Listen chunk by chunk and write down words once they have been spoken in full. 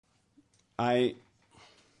I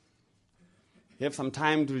have some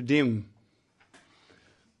time to redeem.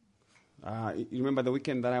 You remember the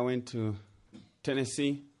weekend that I went to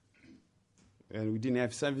Tennessee and we didn't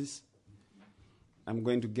have service? I'm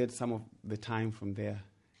going to get some of the time from there.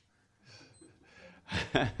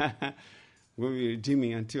 We'll be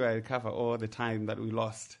redeeming until I recover all the time that we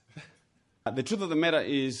lost. The truth of the matter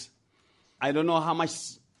is, I don't know how much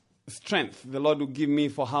strength the Lord will give me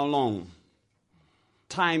for how long.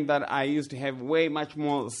 Time that I used to have way much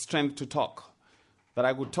more strength to talk, that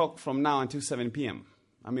I could talk from now until 7 p.m.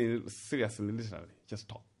 I mean, seriously, literally, just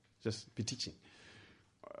talk, just be teaching.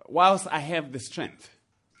 Whilst I have the strength,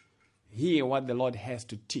 hear what the Lord has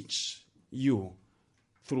to teach you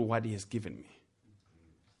through what He has given me.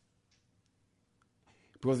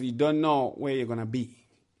 Because you don't know where you're going to be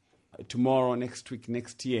tomorrow, next week,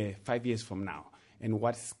 next year, 5 years from now, and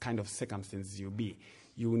what kind of circumstances you'll be.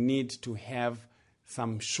 You need to have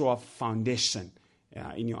some sure foundation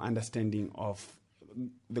in your understanding of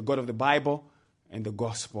the God of the Bible and the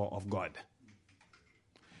gospel of God.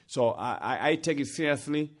 So I take it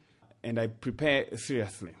seriously and I prepare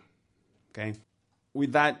seriously. Okay?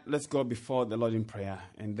 With that, let's go before the Lord in prayer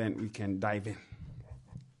and then we can dive in.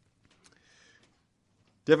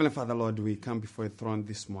 Heavenly Father, Lord, we come before your throne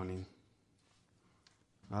this morning.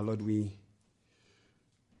 Lord, we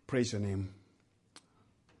praise your name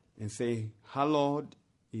and say, hallowed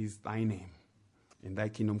is thy name, and thy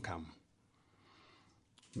kingdom come.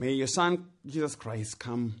 May your Son, Jesus Christ,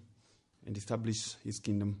 come and establish his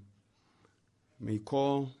kingdom. May he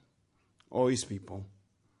call all his people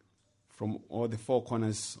from all the four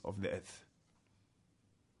corners of the earth.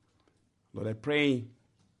 Lord, I pray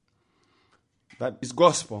that his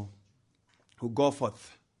gospel will go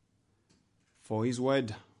forth, for his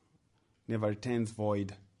word never returns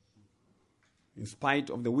void. In spite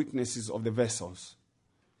of the weaknesses of the vessels,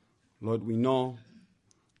 Lord, we know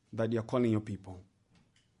that you are calling your people.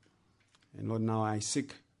 And Lord, now I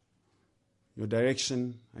seek your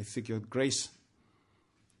direction, I seek your grace,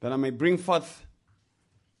 that I may bring forth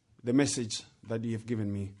the message that you have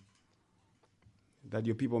given me, that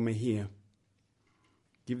your people may hear.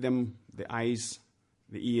 Give them the eyes,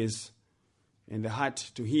 the ears, and the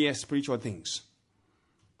heart to hear spiritual things.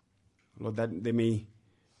 Lord, that they may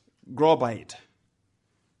grow by it,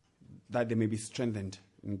 that they may be strengthened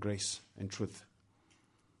in grace and truth.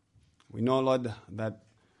 We know, Lord, that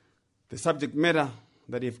the subject matter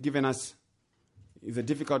that you have given us is a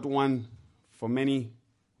difficult one for many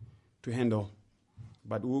to handle,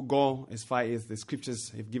 but we'll go as far as the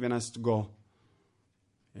scriptures have given us to go.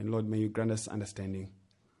 And Lord, may you grant us understanding.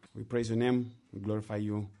 We praise your name, we glorify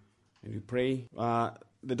you, and we pray.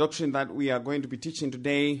 The doctrine that we are going to be teaching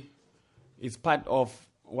today is part of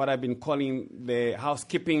what I've been calling the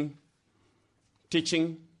housekeeping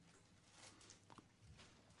teaching.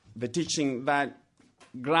 The teaching that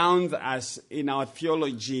grounds us in our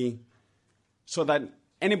theology so that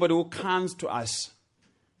anybody who comes to us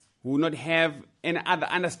will not have any other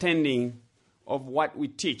understanding of what we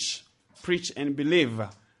teach, preach, and believe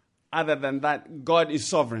other than that God is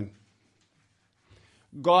sovereign.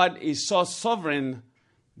 God is so sovereign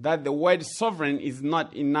that the word sovereign is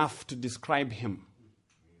not enough to describe him.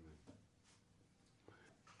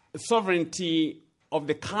 Sovereignty of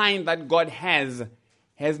the kind that God has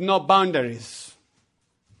no boundaries.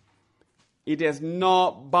 It has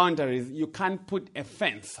no boundaries. You can't put a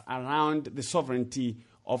fence around the sovereignty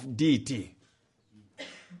of deity.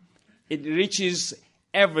 It reaches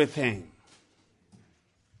everything.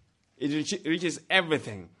 It reaches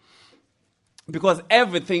everything. Because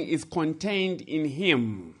everything is contained in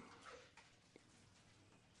him.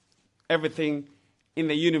 Everything in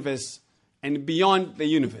the universe and beyond the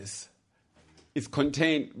universe is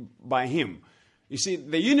contained by him. You see,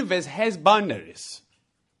 the universe has boundaries,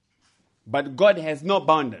 but God has no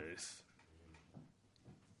boundaries.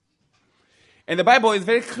 And the Bible is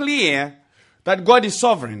very clear that God is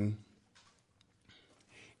sovereign.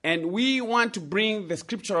 And we want to bring the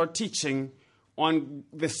scriptural teaching on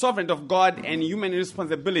the sovereignty of God and human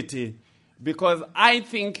responsibility, because I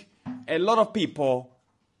think a lot of people,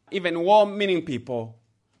 even well-meaning people,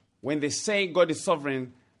 when they say God is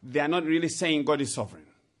sovereign, they are not really saying God is sovereign.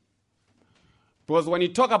 Because when you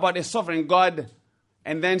talk about a sovereign God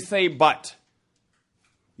and then say but,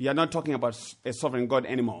 you are not talking about a sovereign God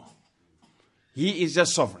anymore. He is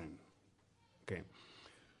just sovereign. Okay.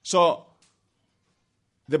 So,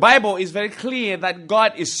 the Bible is very clear that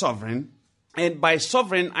God is sovereign. And by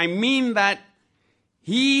sovereign, I mean that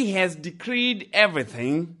he has decreed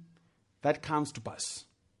everything that comes to pass.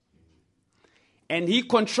 And he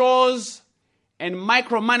controls and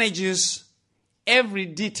micromanages every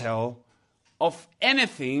detail of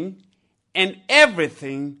anything and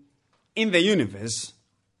everything in the universe,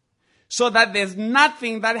 so that there's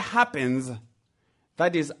nothing that happens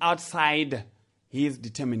that is outside his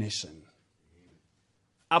determination.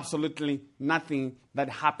 Absolutely nothing that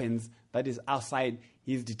happens that is outside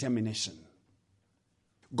his determination.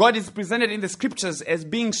 God is presented in the scriptures as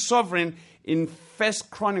being sovereign in 1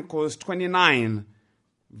 Chronicles 29,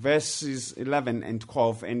 verses 11 and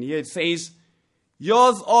 12. And here it says,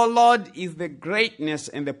 "Yours, O Lord, is the greatness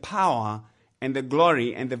and the power and the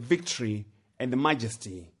glory and the victory and the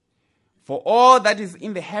majesty. For all that is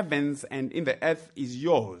in the heavens and in the earth is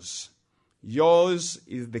yours. Yours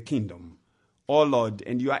is the kingdom, O Lord,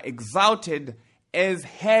 and you are exalted as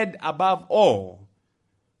head above all.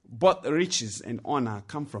 Both riches and honor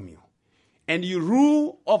come from you, and you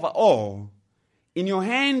rule over all. In your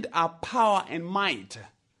hand are power and might,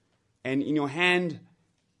 and in your hand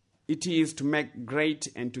it is to make great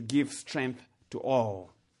and to give strength to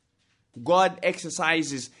all." God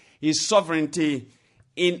exercises his sovereignty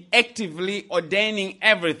in actively ordaining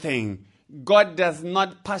everything. God does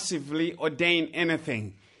not passively ordain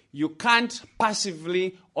anything. You can't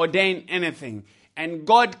passively ordain anything. And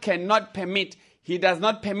God cannot permit, he does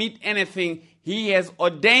not permit anything. He has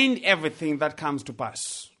ordained everything that comes to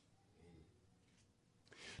pass.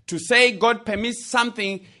 To say God permits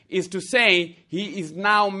something is to say he is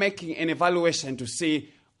now making an evaluation to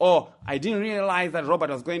see, oh, I didn't realize that Robert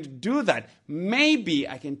was going to do that. Maybe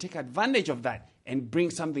I can take advantage of that and bring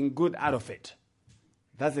something good out of it.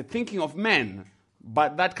 That's the thinking of men,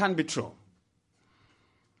 but that can't be true.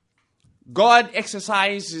 God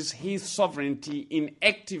exercises his sovereignty in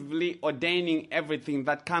actively ordaining everything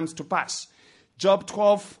that comes to pass. Job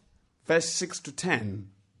 12, verse 6 to 10.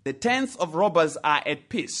 "The tents of robbers are at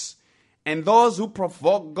peace, and those who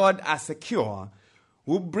provoke God are secure,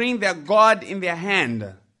 who bring their God in their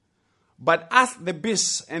hand. But ask the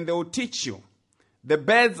beasts, and they will teach you, the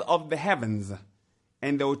birds of the heavens,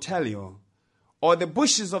 and they will tell you, or the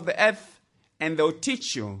bushes of the earth, and they will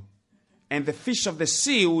teach you, and the fish of the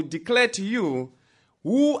sea will declare to you,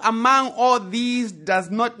 who among all these does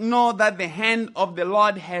not know that the hand of the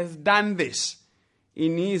Lord has done this?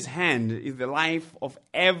 In his hand is the life of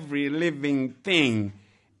every living thing,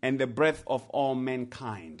 and the breath of all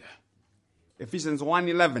mankind." Ephesians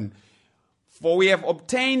 1:11. "For we have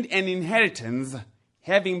obtained an inheritance,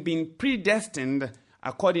 having been predestined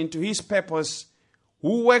according to his purpose,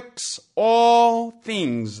 who works all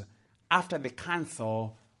things after the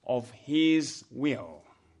counsel of his will."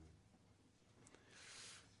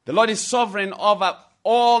 The Lord is sovereign over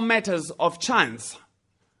all matters of chance,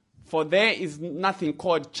 for there is nothing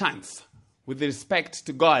called chance with respect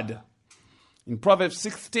to God. In Proverbs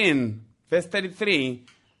 16, verse 33,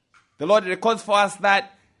 the Lord records for us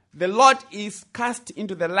that the lot is cast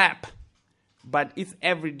into the lap, but its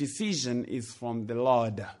every decision is from the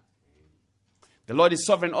Lord. The Lord is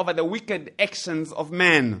sovereign over the wicked actions of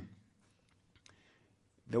man.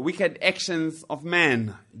 The wicked actions of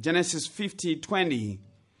man. Genesis 50:20.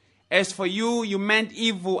 "As for you, you meant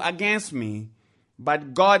evil against me,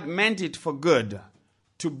 but God meant it for good,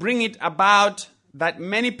 to bring it about that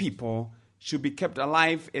many people should be kept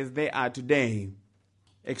alive as they are today."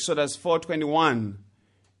 Exodus 4:21.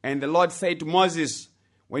 "And the Lord said to Moses,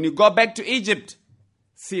 when you go back to Egypt,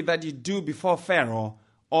 see that you do before Pharaoh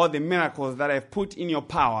all the miracles that I have put in your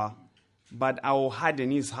power, but I will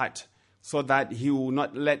harden his heart so that he will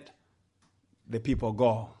not let the people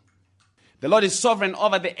go." The Lord is sovereign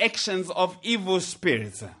over the actions of evil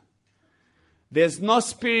spirits. There's no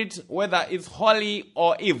spirit, whether it's holy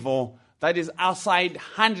or evil, that is outside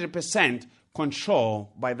 100%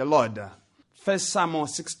 control by the Lord. 1 Samuel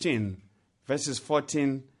 16, verses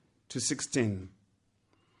 14 to 16.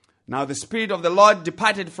 "Now the Spirit of the Lord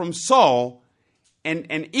departed from Saul, and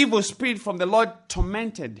an evil spirit from the Lord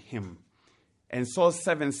tormented him. And Saul's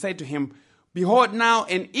servants said to him, Behold, now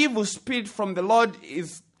an evil spirit from the Lord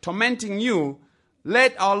is tormenting you.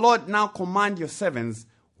 Let our Lord now command your servants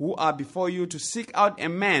who are before you to seek out a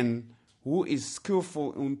man who is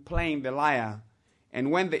skillful in playing the lyre.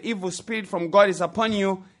 And when the evil spirit from God is upon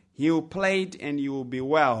you, he will play it and you will be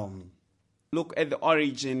well." Look at the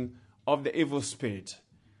origin of the evil spirit.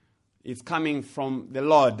 It's coming from the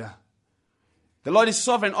Lord. The Lord is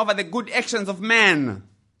sovereign over the good actions of man.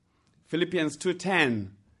 Philippians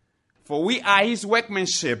 2:10. "For we are his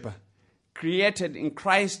workmanship, created in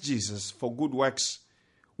Christ Jesus for good works,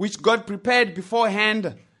 which God prepared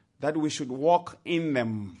beforehand that we should walk in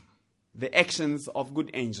them." The actions of good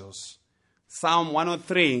angels. Psalm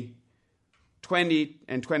 103, 20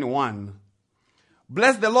 and 21.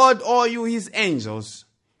 "Bless the Lord, all you his angels,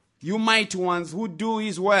 you mighty ones who do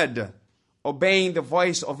his word, obeying the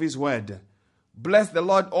voice of his word. Bless the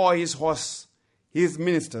Lord, all his hosts, his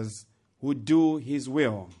ministers who do his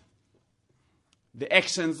will. The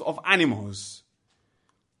actions of animals.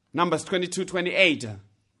 Numbers 22:28.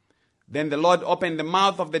 Then the Lord opened the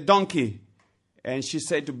mouth of the donkey, and she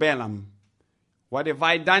said to Balaam, what have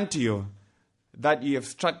I done to you, that you have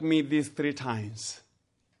struck me these 3 times?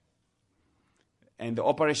 And the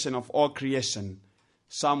operation of all creation.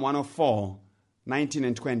 Psalm 104:19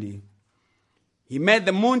 and 20. He made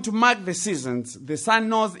the moon to mark the seasons. The sun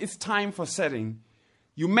knows its time for setting.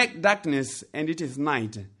 You make darkness, and it is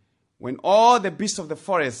night, when all the beasts of the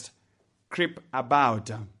forest creep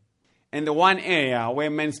about. And the one area where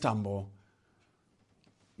men stumble.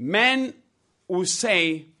 Men will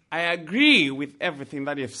say, I agree with everything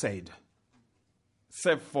that you've said,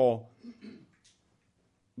 except for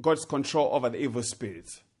God's control over the evil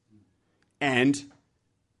spirits and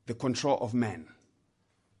the control of man.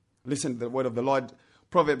 Listen to the word of the Lord,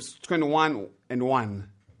 Proverbs 21:1.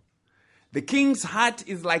 The king's heart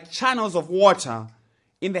is like channels of water.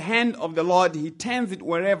 In the hand of the Lord, he turns it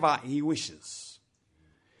wherever he wishes.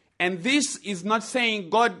 And this is not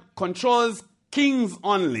saying God controls kings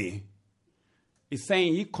only. It's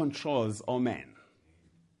saying he controls all men.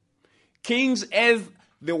 Kings as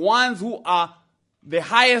the ones who are the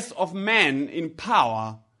highest of men in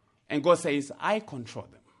power. And God says, I control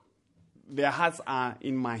them. Their hearts are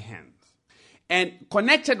in my hands. And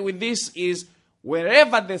connected with this is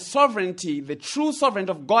wherever the sovereignty, the true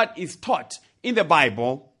sovereignty of God is taught in the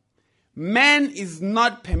Bible, man is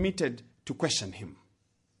not permitted to question him.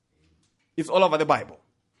 It's all over the Bible.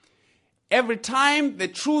 Every time the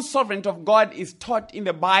true sovereignty of God is taught in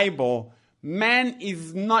the Bible, man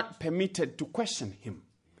is not permitted to question him.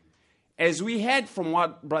 As we heard from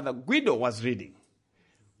what Brother Guido was reading,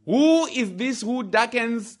 who is this who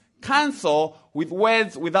darkens counsel with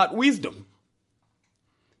words without wisdom?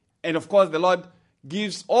 And of course, the Lord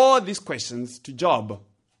gives all these questions to Job,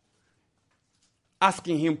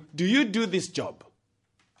 asking him, do you do this job?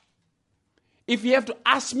 If you have to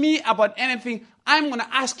ask me about anything, I'm going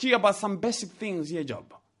to ask you about some basic things here,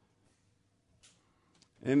 Job.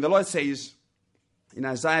 And the Lord says in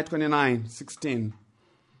Isaiah 29:16,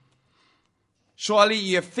 surely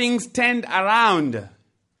you have things turned around.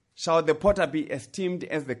 Shall the potter be esteemed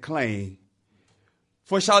as the clay?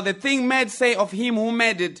 For shall the thing made say of him who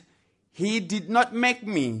made it, he did not make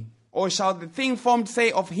me? Or shall the thing formed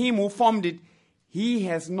say of him who formed it, he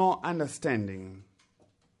has no understanding?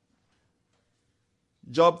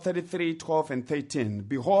 Job 33:12 and 13.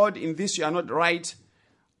 Behold, in this you are not right.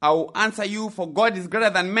 I will answer you, for God is greater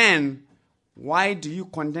than man. Why do you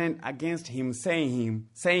contend against him,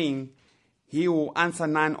 saying, he will answer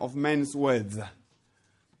none of men's words?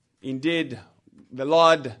 Indeed, the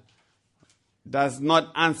Lord does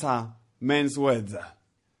not answer men's words.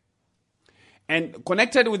 And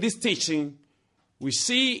connected with this teaching, we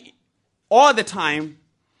see all the time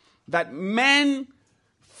that men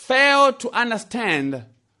fail to understand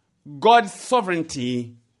God's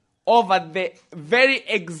sovereignty over the very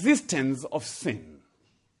existence of sin.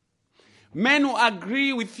 Men will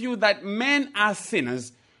agree with you that men are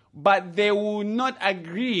sinners, but they will not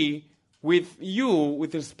agree with you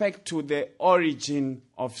with respect to the origin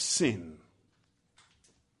of sin.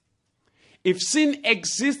 If sin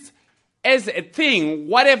exists as a thing,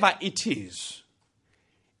 whatever it is,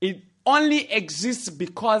 it only exists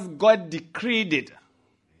because God decreed it.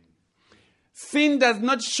 Sin does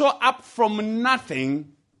not show up from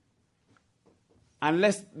nothing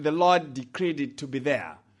unless the Lord decreed it to be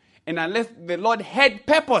there. And unless the Lord had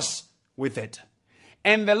purpose with it.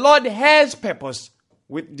 And the Lord has purpose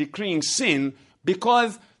with decreeing sin,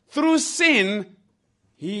 because through sin,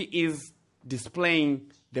 he is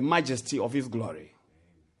displaying the majesty of his glory.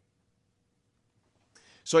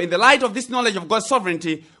 So in the light of this knowledge of God's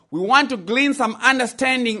sovereignty, we want to glean some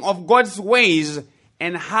understanding of God's ways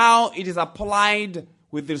and how it is applied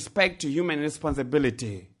with respect to human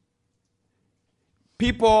responsibility.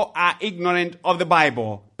 People are ignorant of the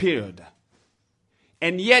Bible, period.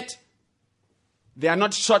 And yet, they are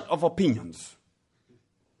not short of opinions.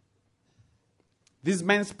 This is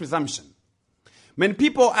man's presumption. When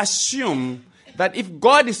people assume that if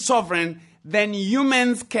God is sovereign, then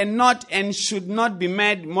humans cannot and should not be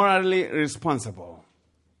made morally responsible.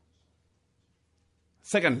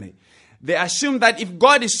 Secondly, they assume that if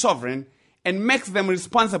God is sovereign and makes them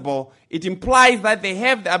responsible, it implies that they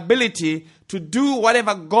have the ability to do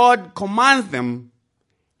whatever God commands them,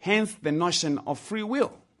 hence the notion of free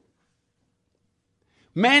will.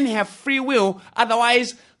 Men have free will,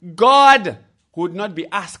 otherwise God would not be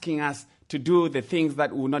asking us to do the things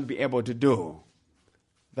that we will not be able to do.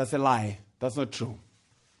 That's a lie That's not true.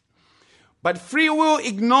 But free will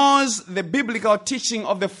ignores the biblical teaching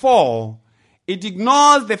of the fall. It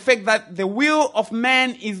ignores the fact that the will of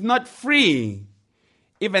man is not free.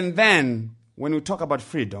 Even then, when we talk about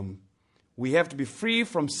freedom, we have to be free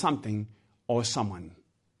from something or someone.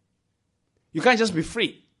 You can't just be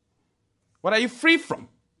free. What are you free from?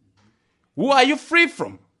 Who are you free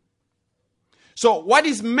from? So what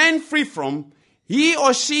is man free from? He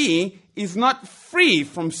or she is not free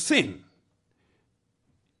from sin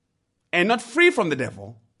and not free from the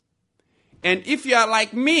devil. And if you are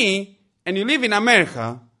like me and you live in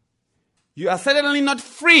America, you are certainly not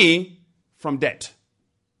free from debt.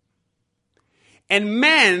 And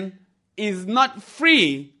man is not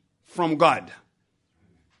free from God.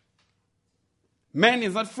 Man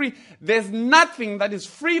is not free. There's nothing that is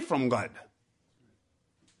free from God.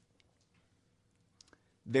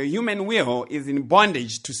 The human will is in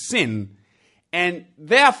bondage to sin, and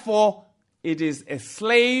therefore it is a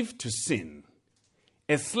slave to sin.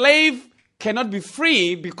 A slave cannot be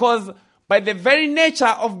free because by the very nature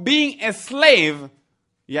of being a slave,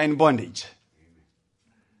 you are in bondage.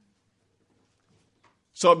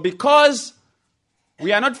 So because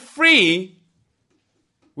we are not free,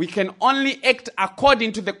 we can only act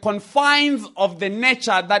according to the confines of the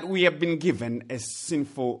nature that we have been given as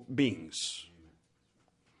sinful beings.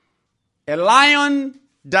 A lion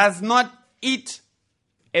does not eat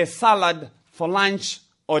a salad for lunch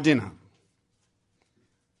or dinner.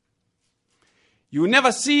 You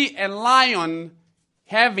never see a lion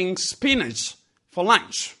having spinach for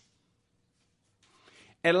lunch.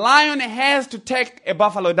 A lion has to take a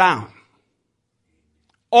buffalo down.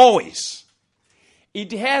 Always.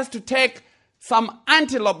 It has to take some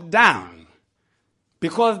antelope down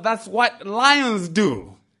because that's what lions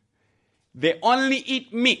do. They only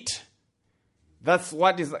eat meat. That's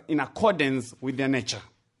what is in accordance with their nature.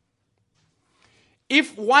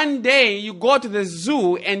 If one day you go to the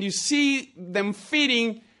zoo and you see them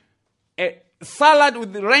feeding a salad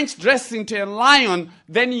with ranch dressing to a lion,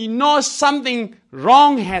 then you know something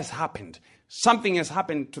wrong has happened. Something has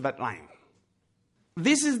happened to that lion.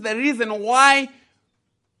 This is the reason why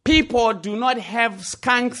people do not have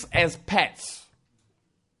skunks as pets.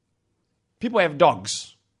 People have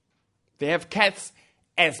dogs. They have cats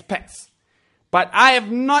as pets. But I have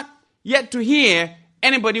not yet to hear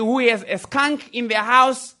anybody who has a skunk in their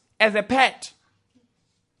house as a pet.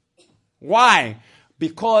 Why?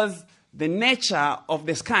 Because the nature of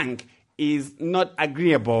the skunk is not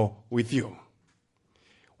agreeable with you.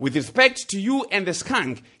 With respect to you and the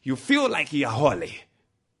skunk, you feel like you are holy.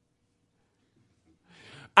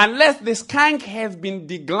 Unless the skunk has been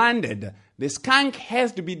deglanded, the skunk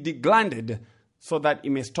has to be deglanded so that it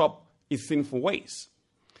may stop its sinful ways.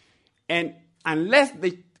 And unless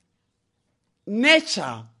the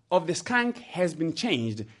nature of the skunk has been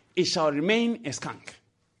changed, it shall remain a skunk.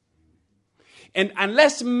 And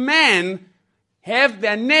unless men have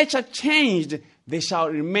their nature changed, they shall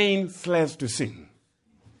remain slaves to sin.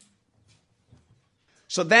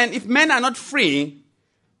 So then, if men are not free,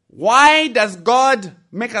 why does God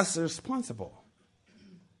make us responsible?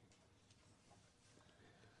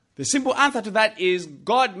 The simple answer to that is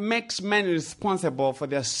God makes men responsible for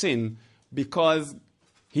their sin because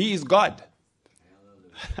He is God.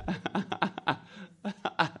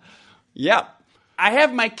 Yeah. I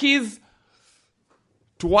have my keys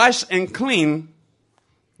to wash and clean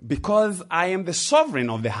because I am the sovereign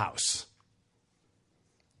of the house.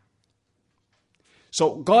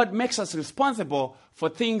 So God makes us responsible for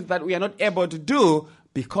things that we are not able to do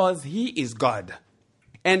because He is God.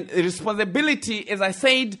 And responsibility, as I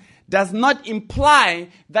said, does not imply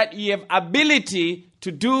that you have ability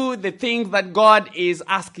to do the things that God is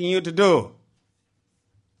asking you to do.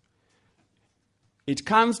 It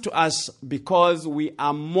comes to us because we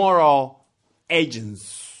are moral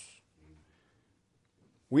agents.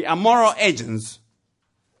 We are moral agents.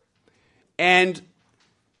 And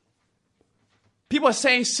people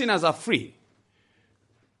say sinners are free.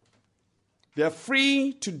 They are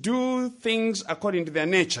free to do things according to their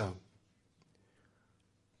nature.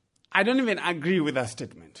 I don't even agree with that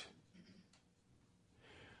statement.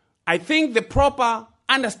 I think the proper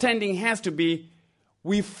understanding has to be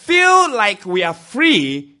we feel like we are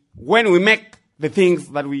free when we make the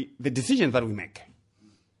decisions that we make.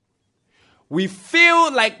 We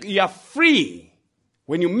feel like you are free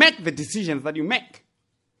when you make the decisions that you make.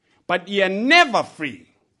 But you are never free.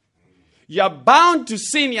 You are bound to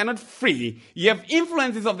sin, you are not free. You have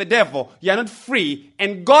influences of the devil, you are not free.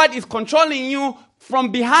 And God is controlling you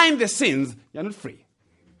from behind the scenes, you are not free.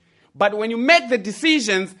 But when you make the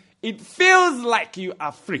decisions, it feels like you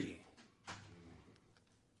are free.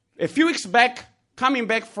 A few weeks back, coming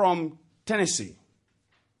back from Tennessee,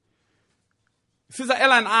 Sister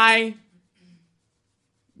Ella and I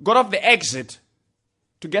got off the exit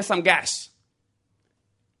to get some gas.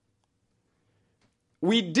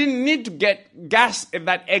 We didn't need to get gas at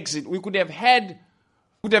that exit. We could have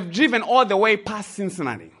driven all the way past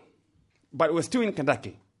Cincinnati, but we're still in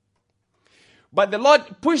Kentucky. But the Lord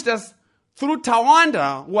pushed us through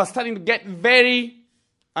Tawanda, who was starting to get very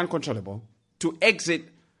uncontrollable, to exit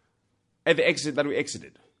at the exit that we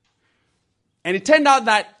exited. And it turned out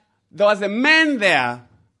that there was a man there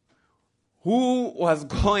who was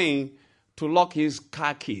going to lock his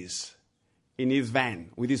car keys in his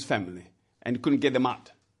van with his family and couldn't get them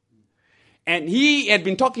out. And he had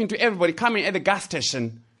been talking to everybody coming at the gas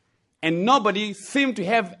station, and nobody seemed to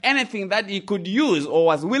have anything that he could use or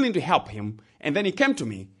was willing to help him. And then he came to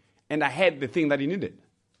me, and I had the thing that he needed.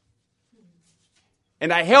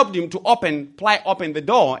 And I helped him to pry open the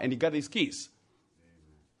door, and he got his keys.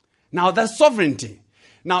 Now that's sovereignty.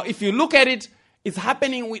 Now if you look at it, it's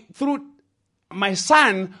happening through my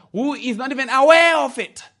son, who is not even aware of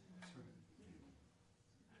it.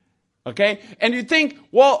 Okay? And you think,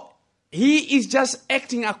 well, he is just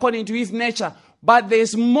acting according to his nature. But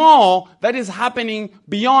there's more that is happening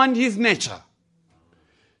beyond his nature.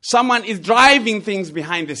 Someone is driving things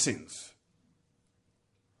behind the scenes.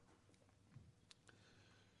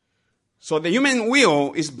 So the human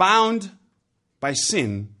will is bound by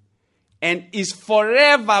sin and is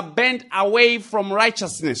forever bent away from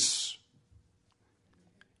righteousness.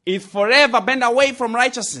 Is forever bent away from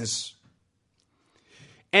righteousness.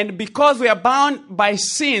 And because we are bound by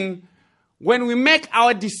sin, when we make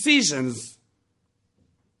our decisions,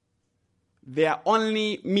 they are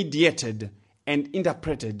only mediated and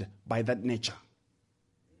interpreted by that nature.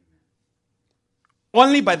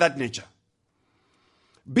 Only by that nature.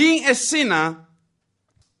 Being a sinner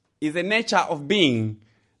is a nature of being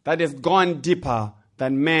that has gone deeper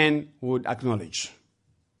than man would acknowledge.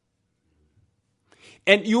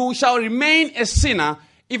 And you shall remain a sinner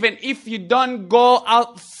even if you don't go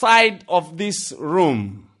outside of this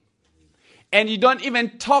room. And you don't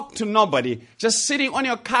even talk to nobody. Just sitting on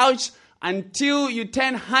your couch until you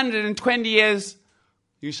turn 120 years,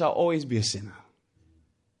 you shall always be a sinner.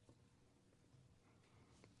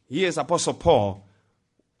 Here's Apostle Paul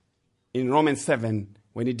in Romans 7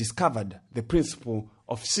 when he discovered the principle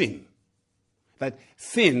of sin. That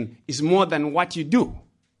sin is more than what you do.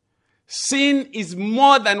 Sin is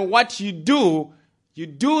more than what you do. You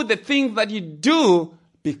do the things that you do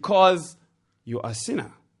because you are a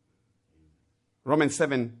sinner. Romans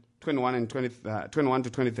 7, 21 to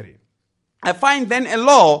 23. I find then a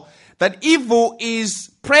law that evil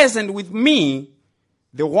is present with me,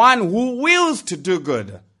 the one who wills to do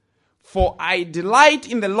good. For I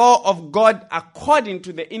delight in the law of God according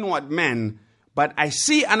to the inward man, but I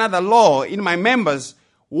see another law in my members,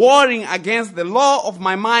 warring against the law of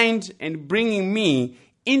my mind and bringing me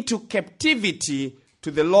into captivity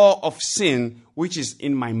to the law of sin which is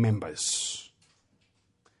in my members.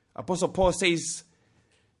 Apostle Paul says,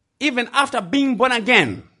 even after being born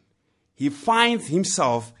again, he finds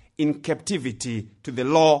himself in captivity to the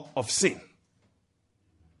law of sin.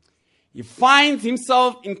 He finds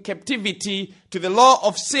himself in captivity to the law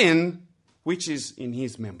of sin, which is in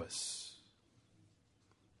his members.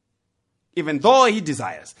 Even though he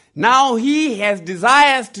desires. Now he has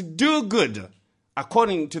desires to do good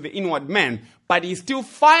according to the inward man, but he still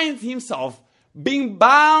finds himself being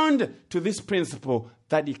bound to this principle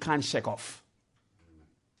that he can't shake off.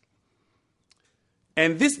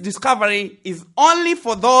 And this discovery is only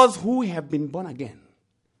for those who have been born again.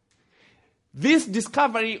 This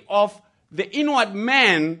discovery of the inward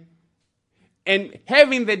man and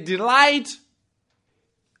having the delight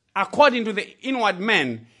according to the inward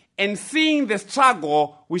man and seeing the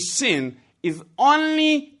struggle with sin is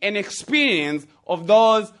only an experience of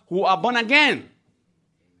those who are born again.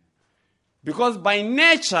 Because by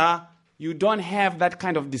nature, you don't have that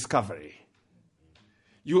kind of discovery.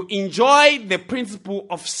 You enjoy the principle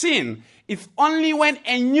of sin. It's only when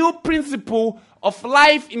a new principle of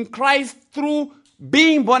life in Christ through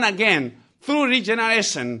being born again, through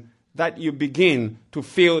regeneration, that you begin to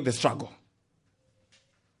feel the struggle.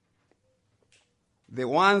 The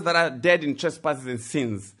ones that are dead in trespasses and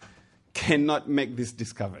sins cannot make this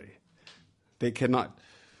discovery. They cannot.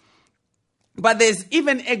 But there's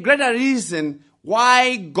even a greater reason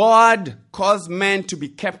why God caused men to be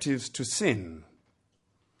captives to sin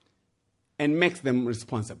and makes them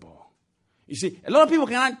responsible. You see, a lot of people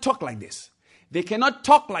cannot talk like this. They cannot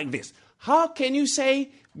talk like this. How can you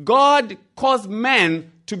say God caused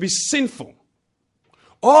man to be sinful?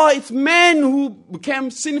 Or it's man who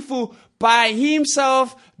became sinful by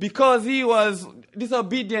himself because he was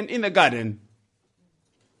disobedient in the garden.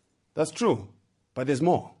 That's true. But there's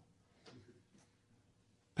more.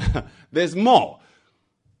 There's more.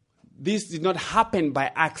 This did not happen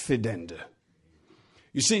by accident.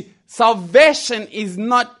 You see, salvation is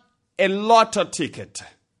not a lotto ticket.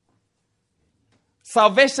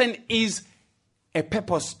 Salvation is a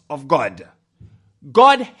purpose of God.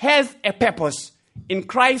 God has a purpose in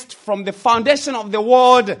Christ from the foundation of the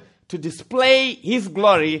world to display his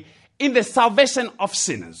glory in the salvation of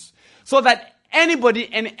sinners. So that anybody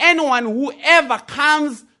and anyone who ever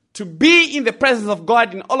comes to be in the presence of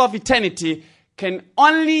God in all of eternity can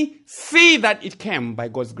only see that it came by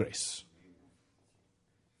God's grace.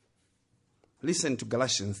 Listen to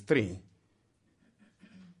Galatians 3,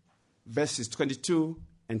 verses 22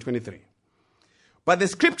 and 23. But the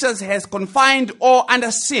scriptures has confined all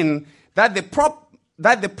under sin that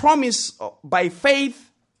the promise by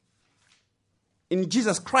faith in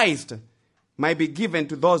Jesus Christ might be given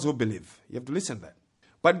to those who believe. You have to listen to that.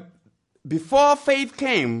 But before faith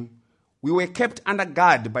came, we were kept under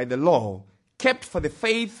guard by the law, kept for the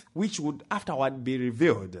faith which would afterward be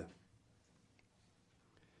revealed.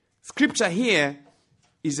 Scripture here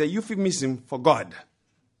is a euphemism for God.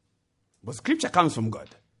 But scripture comes from God.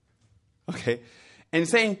 Okay? And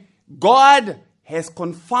saying, God has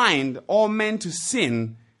confined all men to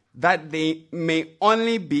sin that they may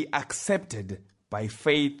only be accepted by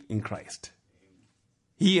faith in Christ.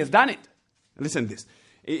 He has done it. Listen to this.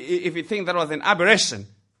 If you think that was an aberration,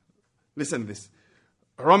 listen to this.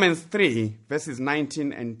 Romans 3, verses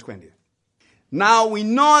 19 and 20. Now we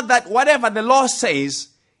know that whatever the law says,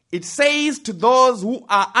 it says to those who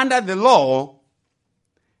are under the law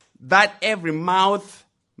that every mouth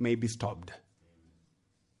may be stopped.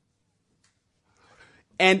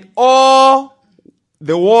 And all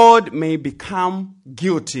the world may become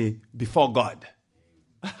guilty before God.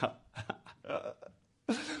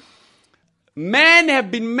 Men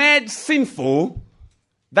have been made sinful,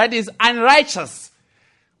 that is unrighteous,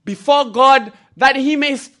 before God, that he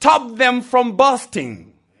may stop them from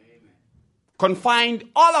boasting. Confined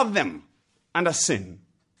all of them under sin.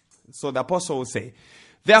 So the apostle will say,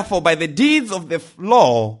 therefore by the deeds of the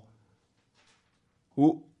law,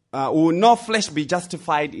 will no flesh be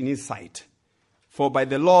justified in his sight. For by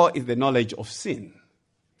the law is the knowledge of sin.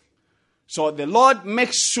 So the Lord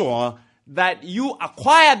makes sure that you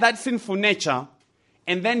acquire that sinful nature,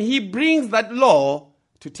 and then he brings that law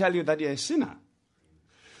to tell you that you're a sinner.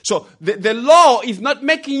 So the law is not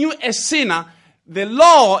making you a sinner. The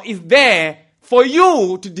law is there for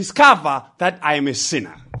you to discover that I am a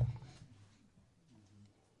sinner.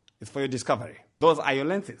 It's for your discovery. Those are your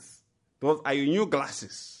lenses. Those are your new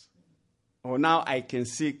glasses. Oh, now I can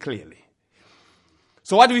see clearly.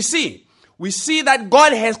 So what do we see? We see that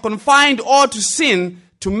God has confined all to sin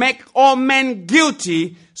to make all men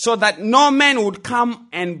guilty so that no man would come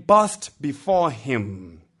and boast before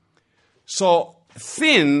him. So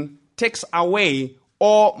sin takes away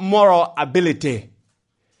all moral ability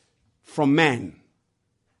from man,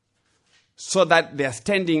 so that their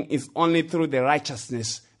standing is only through the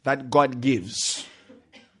righteousness that God gives.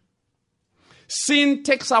 Sin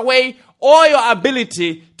takes away all your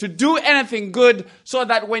ability to do anything good, so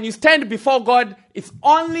that when you stand before God, it's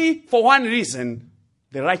only for one reason,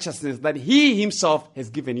 the righteousness that he himself has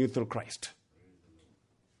given you through Christ.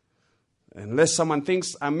 Unless someone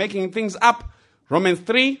thinks I'm making things up, Romans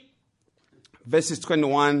 3, verses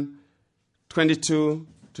 21, 22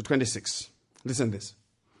 to 26. Listen to this.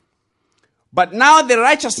 But now the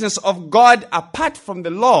righteousness of God apart from the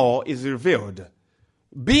law is revealed,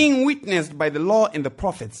 being witnessed by the law and the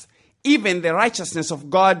prophets, even the righteousness of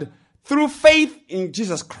God through faith in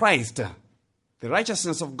Jesus Christ. The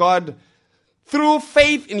righteousness of God through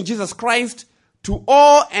faith in Jesus Christ to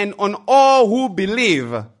all and on all who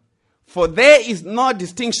believe. For there is no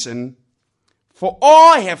distinction, for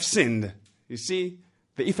all have sinned. You see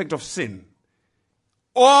the effect of sin.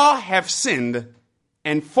 All have sinned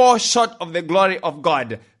and fall short of the glory of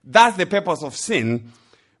God. That's the purpose of sin.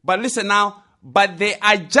 But listen now, but they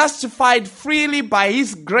are justified freely by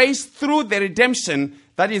his grace through the redemption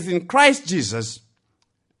that is in Christ Jesus.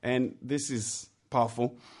 And this is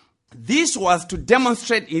powerful. This was to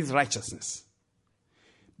demonstrate his righteousness,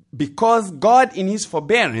 because God in his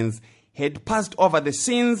forbearance had passed over the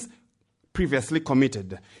sins previously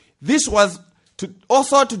committed. This was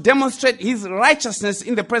also to demonstrate his righteousness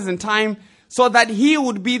in the present time, so that he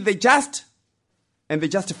would be the just and the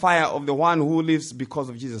justifier of the one who lives because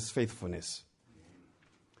of Jesus' faithfulness.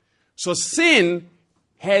 So sin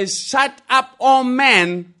has shut up all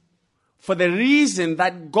men for the reason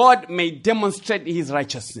that God may demonstrate his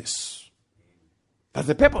righteousness. That's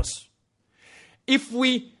the purpose. If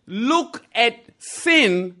we look at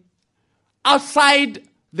sin outside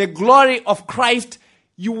the glory of Christ,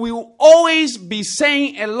 you will always be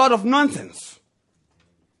saying a lot of nonsense.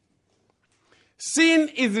 Sin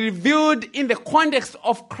is revealed in the context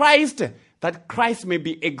of Christ, that Christ may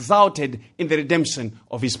be exalted in the redemption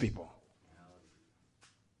of his people.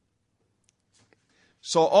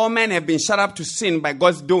 So all men have been shut up to sin by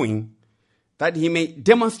God's doing, that he may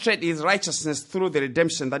demonstrate his righteousness through the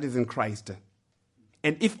redemption that is in Christ.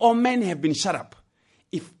 And if all men have been shut up,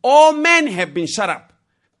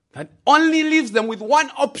 that only leaves them with one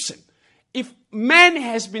option. If man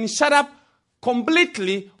has been shut up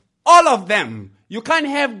completely, all of them, you can't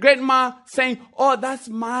have grandma saying, oh, that's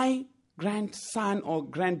my grandson or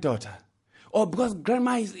granddaughter. Or because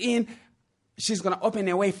grandma is in, she's going to open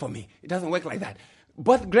a way for me. It doesn't work like that.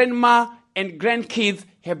 Both grandma and grandkids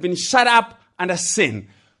have been shut up under sin.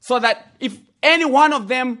 So that if any one of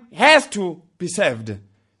them has to be saved,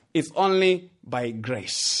 it's only by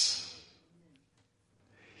grace.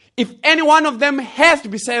 If any one of them has to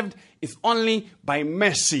be saved, it's only by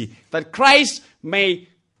mercy. That Christ may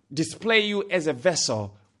display you as a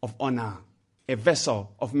vessel of honor, a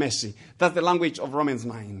vessel of mercy. That's the language of Romans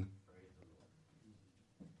 9.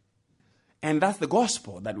 And that's the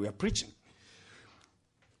gospel that we are preaching.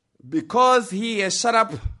 Because he has shut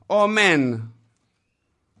up all men,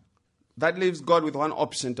 that leaves God with one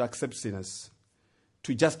option to accept sinners,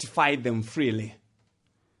 to justify them freely.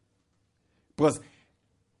 Because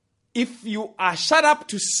if you are shut up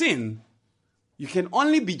to sin, you can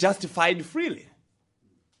only be justified freely.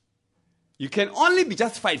 You can only be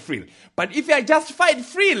justified freely. But if you are justified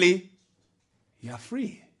freely, you are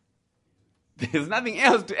free. There's nothing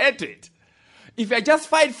else to add to it. If you are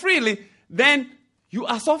justified freely, then you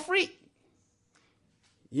are so free.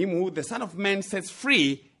 Him who the Son of Man sets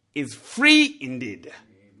free is free indeed.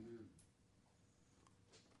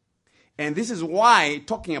 And this is why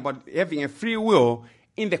talking about having a free will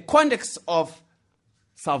in the context of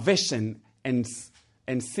salvation and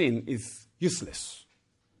sin is useless.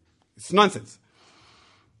 It's nonsense.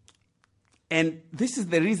 And this is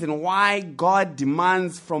the reason why God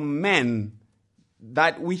demands from men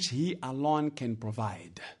that which he alone can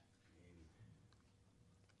provide.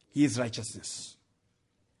 His righteousness.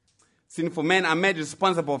 Sinful men are made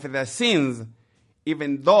responsible for their sins,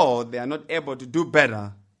 even though they are not able to do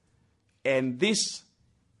better. And this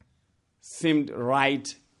seemed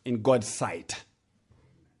right in God's sight.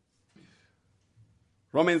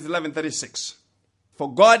 Romans 11:36.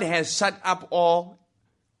 For God has shut up all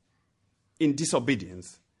in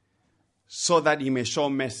disobedience, so that he may show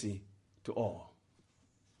mercy to all.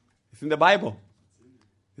 It's in the Bible.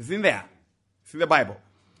 It's in there. It's in the Bible.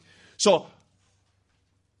 So,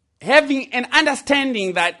 having an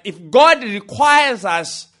understanding that if God requires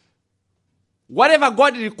us, whatever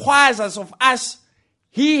God requires us of us,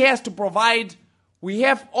 he has to provide, we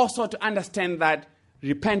have also to understand that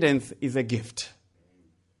repentance is a gift.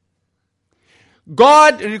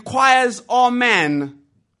 God requires all men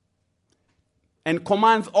and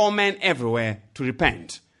commands all men everywhere to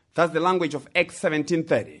repent. That's the language of Acts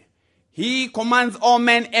 17:30. He commands all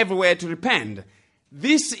men everywhere to repent.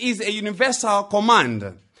 This is a universal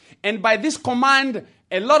command. And by this command,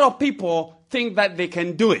 a lot of people think that they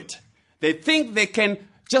can do it. They think they can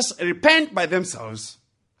just repent by themselves.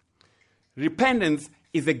 Repentance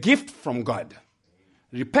is a gift from God.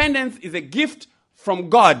 Repentance is a gift from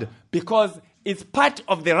God because it's part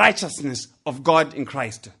of the righteousness of God in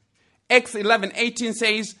Christ. Acts 11:18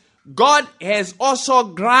 says, God has also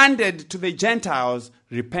granted to the Gentiles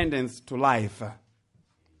repentance to life.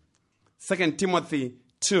 2 Timothy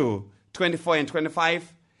 2:24 and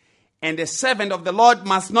 25. And the servant of the Lord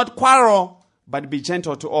must not quarrel, but be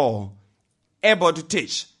gentle to all, able to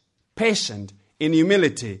teach, patient in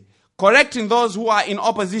humility, correcting those who are in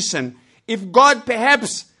opposition, if God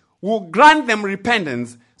perhaps will grant them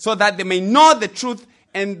repentance, so that they may know the truth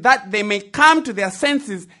and that they may come to their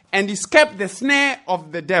senses and escape the snare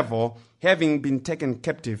of the devil, having been taken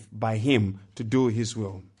captive by him to do his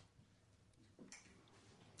will.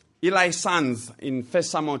 Eli's sons in 1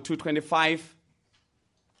 Samuel 2:25,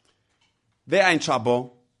 they are in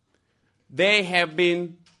trouble. They have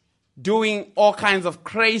been doing all kinds of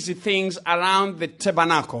crazy things around the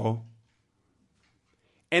tabernacle.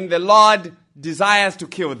 And the Lord desires to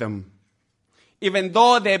kill them. Even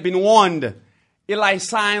though they have been warned, Eli's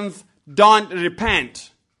sons don't repent.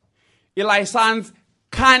 Eli's sons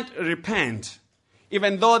can't repent.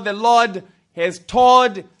 Even though the Lord has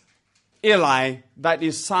told Eli that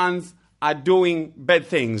his sons are doing bad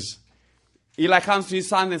things, Eli comes to his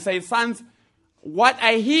sons and says, "Sons, what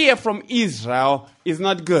I hear from Israel is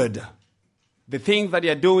not good. The things that they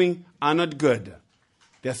are doing are not good.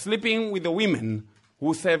 They're sleeping with the women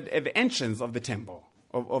who served at the entrance of the temple,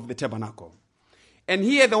 of the tabernacle." And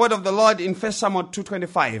hear the word of the Lord in 1 Samuel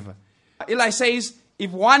 2:25. Eli says,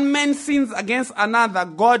 "If one man sins against another,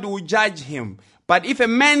 God will judge him. But if a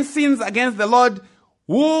man sins against the Lord,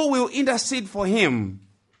 who will intercede for him?"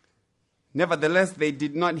 Nevertheless, they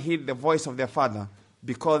did not heed the voice of their father,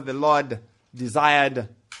 because the Lord desired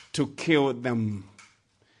to kill them.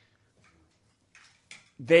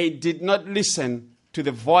 They did not listen to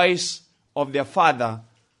the voice of their father.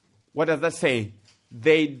 What does that say?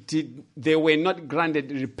 They were not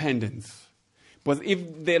granted repentance. Because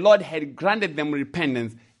if the Lord had granted them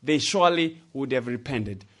repentance, they surely would have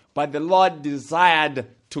repented. But the Lord desired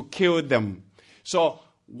to kill them. So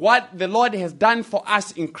what the Lord has done for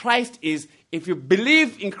us in Christ is, if you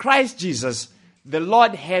believe in Christ Jesus, the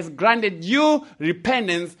Lord has granted you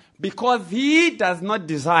repentance because He does not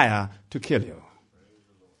desire to kill you.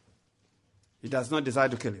 He does not desire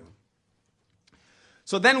to kill you.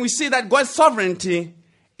 So then we see that God's sovereignty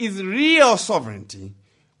is real sovereignty,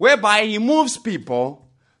 whereby He moves people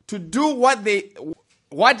to do what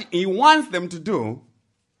He wants them to do,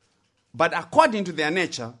 but according to their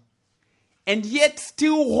nature, and yet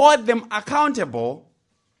still hold them accountable.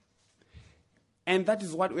 And that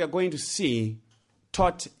is what we are going to see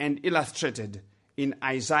taught and illustrated in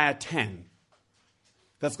Isaiah 10.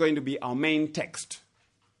 That's going to be our main text.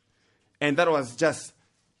 And that was just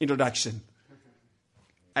introduction.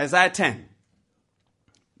 Isaiah 10,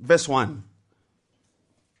 verse 1.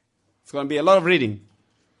 It's going to be a lot of reading.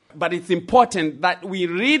 But it's important that we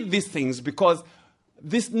read these things because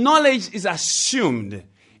this knowledge is assumed.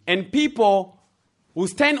 And people who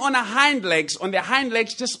stand on their hind legs,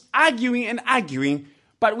 just arguing and arguing,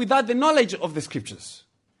 but without the knowledge of the scriptures.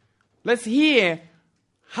 Let's hear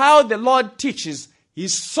how the Lord teaches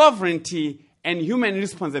His sovereignty and human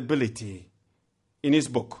responsibility in His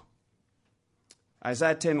book.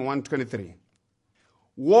 Isaiah 10, 1-23.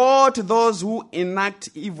 Woe to those who enact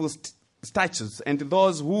evil statutes and to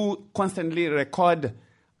those who constantly record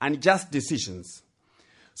unjust decisions,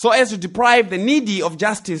 so as to deprive the needy of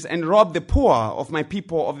justice and rob the poor of my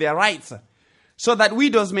people of their rights, so that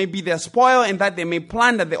widows may be their spoil and that they may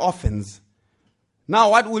plunder the orphans.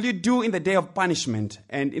 Now what will you do in the day of punishment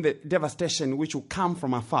and in the devastation which will come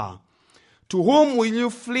from afar? To whom will you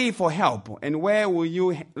flee for help, and where will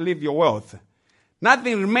you leave your wealth?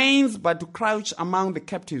 Nothing remains but to crouch among the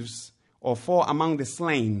captives or fall among the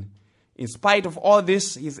slain. In spite of all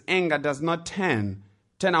this, His anger does not turn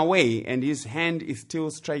away, and His hand is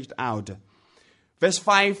still stretched out. Verse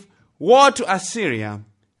 5, Woe to Assyria,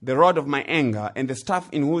 the rod of my anger, and the staff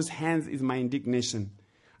in whose hands is my indignation.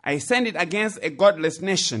 I send it against a godless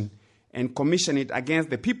nation, and commission it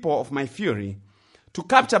against the people of my fury, to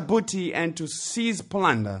capture booty and to seize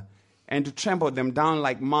plunder, and to trample them down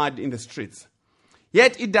like mud in the streets.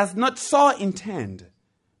 Yet it does not so intend,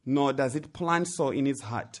 nor does it plan so in its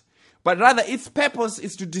heart. But rather its purpose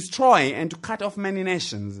is to destroy and to cut off many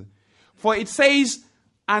nations. For it says,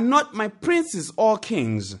 Are not my princes all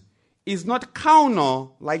kings? Is not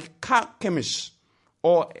Kauno like Chemish,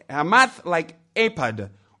 or Hamath like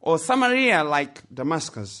Apad, or Samaria like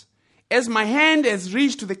Damascus? As my hand has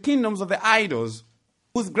reached to the kingdoms of the idols,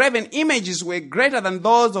 whose graven images were greater than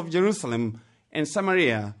those of Jerusalem and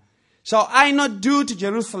Samaria, shall I not do to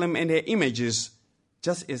Jerusalem and her images,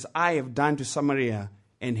 just as I have done to Samaria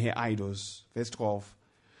and her idols? Verse 12.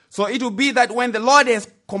 So it will be that when the Lord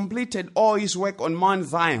has completed all His work on Mount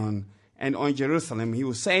Zion and on Jerusalem, He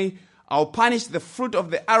will say, I will punish the fruit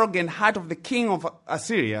of the arrogant heart of the king of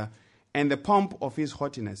Assyria and the pomp of his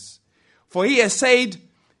haughtiness. For he has said,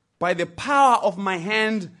 By the power of my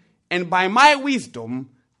hand and by my wisdom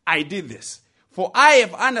I did this. For I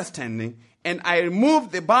have understanding, and I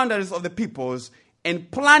removed the boundaries of the peoples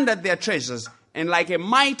and plundered their treasures, and like a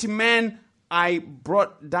mighty man I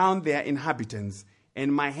brought down their inhabitants.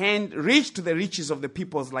 And my hand reached to the riches of the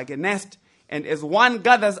peoples like a nest, and as one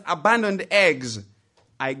gathers abandoned eggs,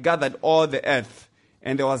 I gathered all the earth,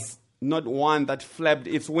 and there was not one that flapped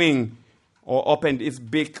its wing or opened its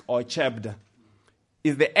beak or chirped.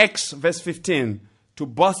 Is the axe, verse 15, to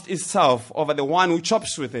boast itself over the one who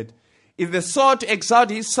chops with it? Is the sword to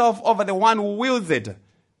exalt itself over the one who wields it?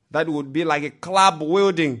 That would be like a club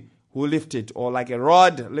wielding who lifts it, or like a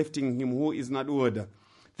rod lifting him who is not wood.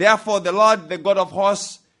 Therefore the Lord, the God of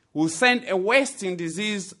hosts, will send a wasting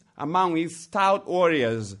disease among His stout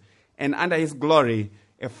warriors, and under His glory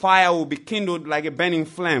a fire will be kindled like a burning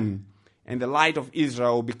flame, and the light of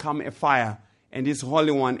Israel will become a fire, and His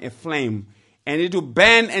Holy One a flame. And it will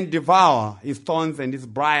burn and devour his thorns and his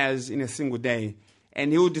briars in a single day.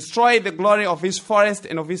 And he will destroy the glory of his forest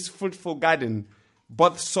and of his fruitful garden,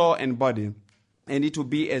 both soul and body. And it will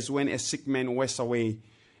be as when a sick man wastes away.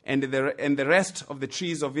 And the rest of the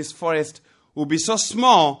trees of his forest will be so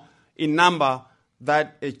small in number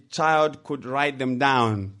that a child could write them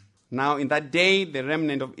down. Now in that day, the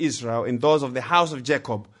remnant of Israel and those of the house of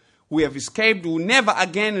Jacob who have escaped will never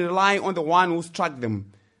again rely on the one who struck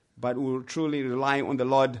them, but will truly rely on the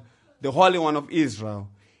Lord, the Holy One of Israel.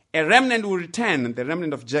 A remnant will return, the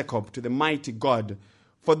remnant of Jacob, to the mighty God.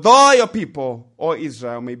 For though your people, O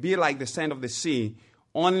Israel, may be like the sand of the sea,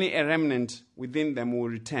 only a remnant within them will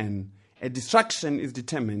return. A destruction is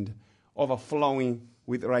determined, overflowing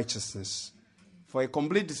with righteousness. For a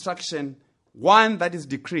complete destruction, one that is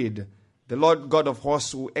decreed, the Lord God of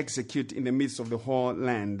hosts will execute in the midst of the whole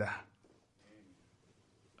land.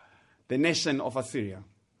 The nation of Assyria.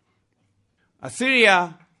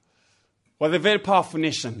 Assyria was a very powerful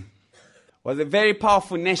nation. Was a very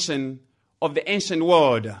powerful nation of the ancient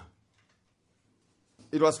world.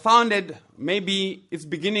 It was founded, maybe its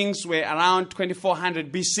beginnings were around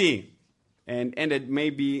 2400 BC and ended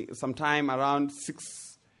maybe sometime around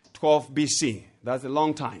 612 BC. That's a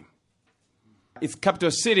long time. Its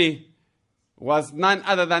capital city was none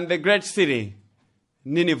other than the great city,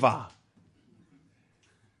 Nineveh.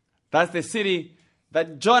 That's the city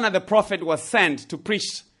that Jonah the prophet was sent to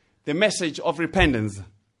preach the message of repentance.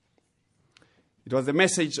 It was a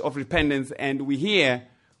message of repentance, and we hear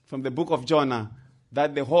from the book of Jonah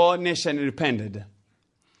that the whole nation repented.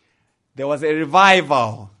 There was a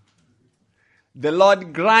revival. The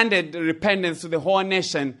Lord granted repentance to the whole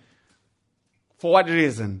nation. For what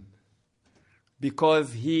reason?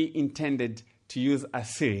 Because he intended to use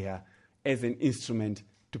Assyria as an instrument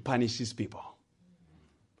to punish his people.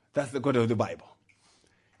 That's the God of the Bible.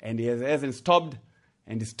 And he hasn't stopped,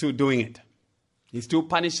 and he's still doing it. He's still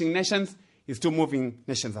punishing nations. He's still moving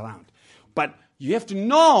nations around. But you have to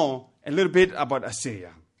know a little bit about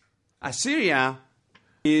Assyria. Assyria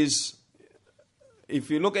is, if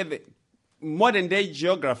you look at the modern day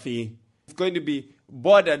geography, it's going to be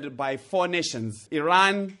bordered by 4 nations: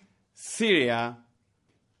 Iran, Syria,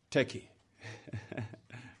 Turkey.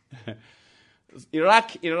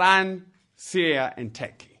 Iraq, Iran, Syria, and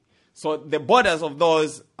Turkey. So the borders of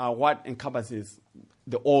those are what encompasses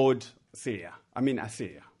the old Assyria.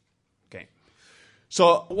 Okay.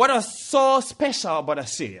 So what was so special about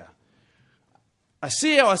Assyria?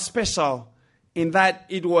 Assyria was special in that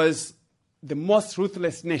it was the most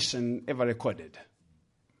ruthless nation ever recorded.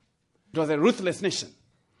 It was a ruthless nation.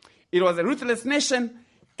 It was a ruthless nation,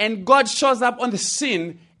 and God shows up on the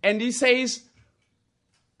scene and he says,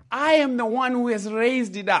 I am the one who has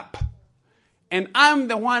raised it up. And I'm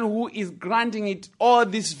the one who is granting it all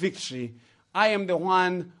this victory. I am the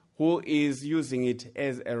one who is using it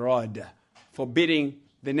as a rod for beating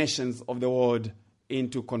the nations of the world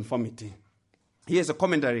into conformity. Here's a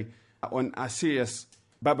commentary on Assyria's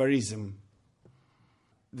barbarism.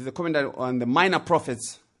 There's a commentary on the Minor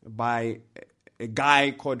Prophets by a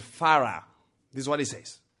guy called Farah. This is what he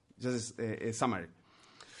says. Just a summary.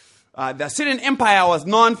 The Assyrian Empire was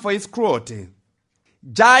known for its cruelty.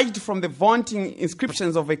 Judged from the vaunting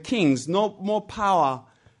inscriptions of the kings, no more power,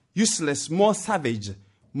 useless, more savage,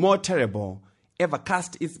 more terrible, ever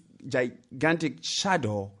cast its gigantic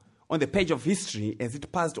shadow on the page of history as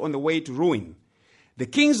it passed on the way to ruin. The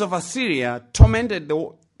kings of Assyria tormented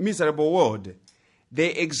the miserable world.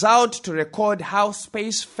 They exult to record how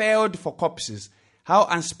space failed for corpses, how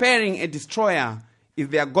unsparing a destroyer is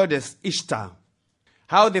their goddess Ishtar,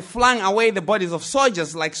 how they flung away the bodies of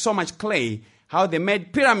soldiers like so much clay, how they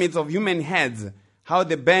made pyramids of human heads, how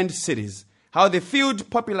they burned cities, how they filled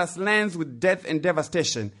populous lands with death and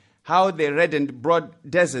devastation, how they reddened broad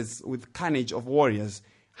deserts with carnage of warriors,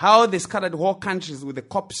 how they scattered whole countries with the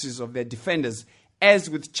corpses of their defenders as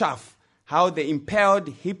with chaff, how they impaled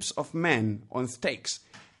heaps of men on stakes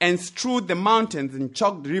and strewed the mountains and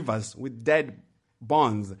choked rivers with dead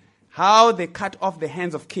bones, how they cut off the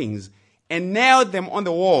hands of kings and nailed them on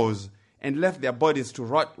the walls and left their bodies to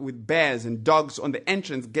rot with bears and dogs on the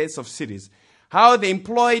entrance gates of cities, how they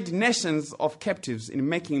employed nations of captives in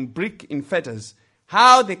making brick in fetters,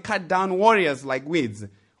 how they cut down warriors like weeds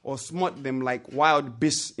or smote them like wild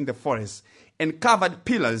beasts in the forest, and covered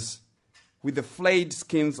pillars with the flayed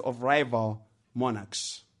skins of rival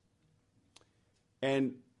monarchs.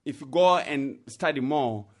 And if you go and study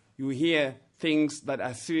more, you hear things that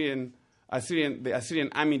the Assyrian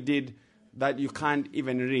army did that you can't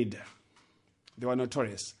even read. They were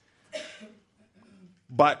notorious.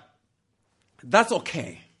 But that's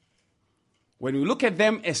okay. When we look at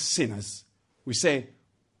them as sinners, We say,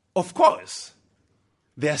 of course,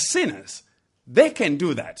 they are sinners. They can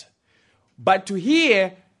do that. But to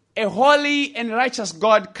hear a holy and righteous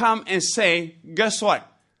God come and say, guess what?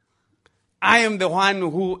 I am the one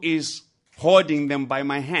who is holding them by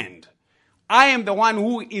my hand. I am the one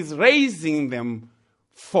who is raising them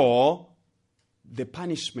for the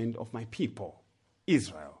punishment of my people,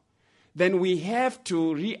 Israel. Then we have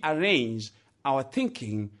to rearrange our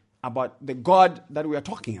thinking about the God that we are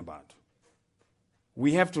talking about.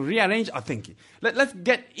 We have to rearrange our thinking. Let's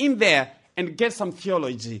get in there and get some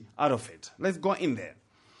theology out of it. Let's go in there.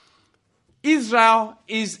 Israel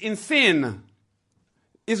is in sin.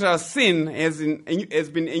 Israel's sin has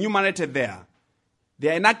been enumerated there. They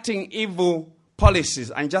are enacting evil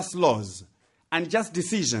policies, unjust laws, unjust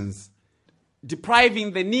decisions,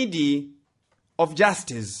 depriving the needy of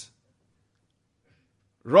justice,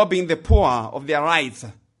 robbing the poor of their rights,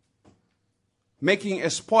 making a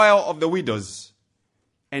spoil of the widows,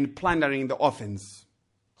 and plundering the orphans.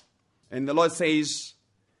 And the Lord says,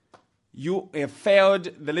 you have failed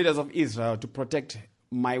the leaders of Israel to protect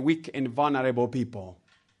my weak and vulnerable people.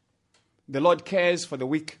 The Lord cares for the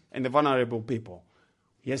weak and the vulnerable people.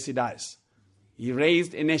 Yes, He does. He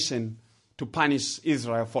raised a nation to punish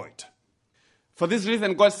Israel for it. For this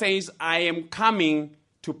reason, God says, I am coming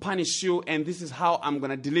to punish you, and this is how I'm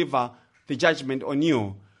going to deliver the judgment on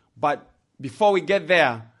you. But before we get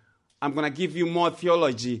there, I'm going to give you more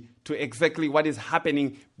theology to exactly what is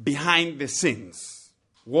happening behind the scenes.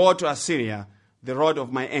 Woe to Assyria, the rod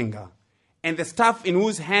of my anger, and the staff in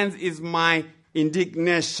whose hands is my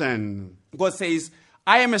indignation. God says,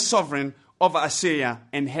 I am a sovereign over Assyria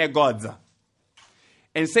and her gods.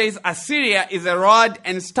 And says, Assyria is a rod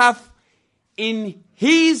and staff in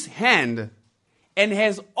his hand and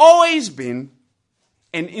has always been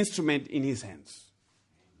an instrument in his hands.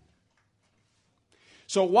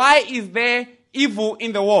 So why is there evil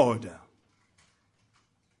in the world?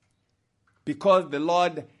 Because the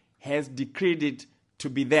Lord has decreed it to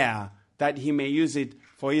be there, that he may use it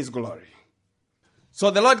for his glory.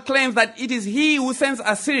 So the Lord claims that it is he who sends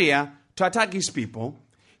Assyria to attack his people.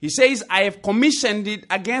 He says, I have commissioned it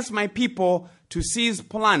against my people to seize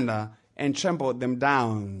plunder and trample them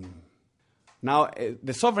down. Now,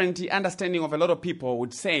 the sovereignty understanding of a lot of people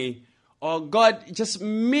would say, oh, God just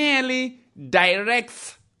merely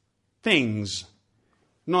directs things.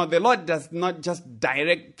 No, the Lord does not just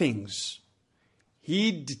direct things.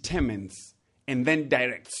 He determines and then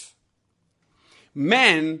directs.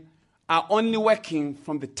 Men are only working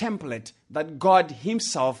from the template that God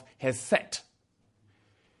himself has set.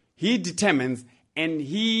 He determines and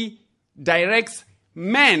he directs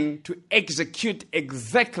men to execute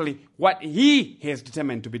exactly what he has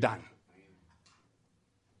determined to be done.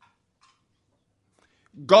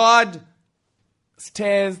 God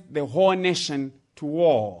stirs the whole nation to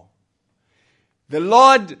war. The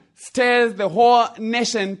Lord stirs the whole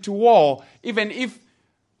nation to war, even if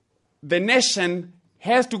the nation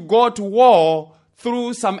has to go to war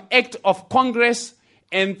through some act of Congress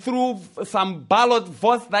and through some ballot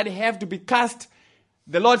votes that have to be cast.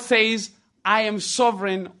 The Lord says, I am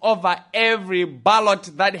sovereign over every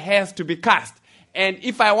ballot that has to be cast. And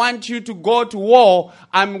if I want you to go to war,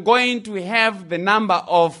 I'm going to have the number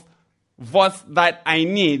of votes that I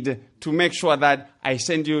need to make sure that I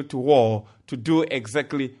send you to war to do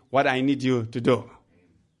exactly what I need you to do.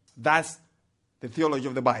 That's the theology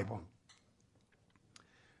of the Bible.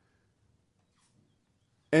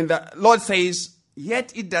 And the Lord says,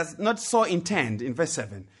 yet it does not so intend, in verse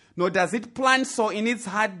 7, nor does it plan so in its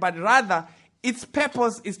heart, but rather its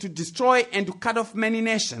purpose is to destroy and to cut off many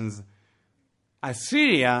nations.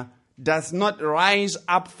 Assyria does not rise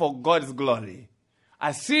up for God's glory.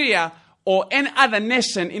 Assyria or any other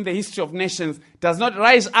nation in the history of nations does not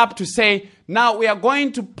rise up to say, now we are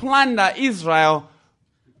going to plunder Israel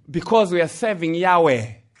because we are serving Yahweh.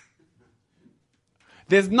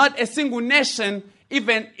 There's not a single nation,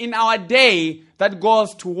 even in our day, that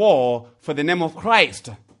goes to war for the name of Christ.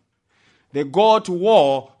 They go to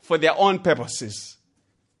war for their own purposes.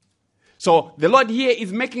 So the Lord here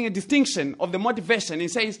is making a distinction of the motivation. He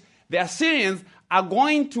says the Assyrians are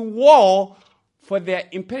going to war for their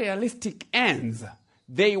imperialistic ends.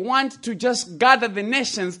 They want to just gather the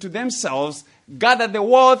nations to themselves, gather the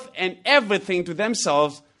wealth and everything to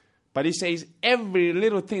themselves. But he says every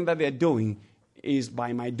little thing that they're doing is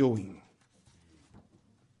by my doing.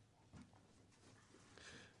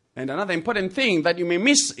 And another important thing that you may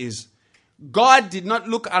miss is God did not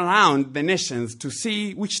look around the nations to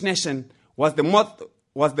see which nation was the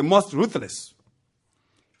most ruthless.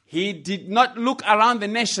 He did not look around the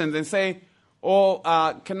nations and say,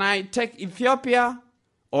 can I take Ethiopia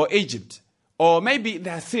or Egypt? Or maybe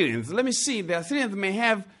the Assyrians. Let me see. The Assyrians may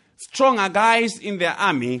have stronger guys in their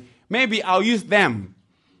army. Maybe I'll use them.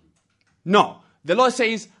 No. The Lord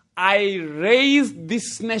says, I raised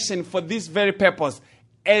this nation for this very purpose.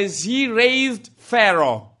 As he raised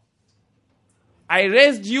Pharaoh. I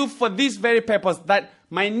raised you for this very purpose, that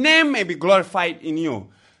my name may be glorified in you.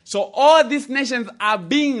 So all these nations are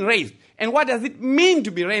being raised. And what does it mean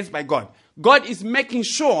to be raised by God? God is making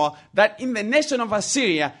sure that in the nation of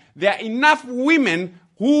Assyria, there are enough women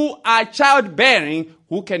who are childbearing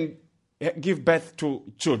who can give birth to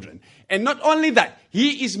children. And not only that,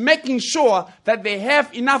 he is making sure that they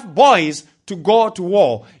have enough boys to go to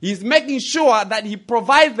war. He's making sure that he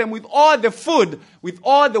provides them with all the food, with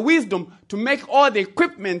all the wisdom to make all the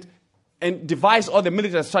equipment and devise all the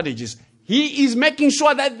military strategies. He is making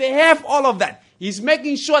sure that they have all of that. He's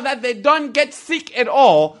making sure that they don't get sick at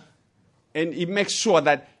all. And he makes sure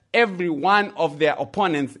that every one of their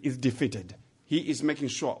opponents is defeated. He is making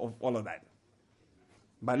sure of all of that.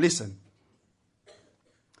 But listen,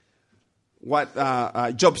 what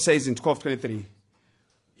Job says in 12:23.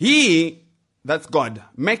 He, that's God,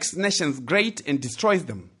 makes nations great and destroys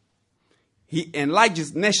them. He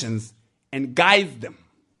enlarges nations and guides them.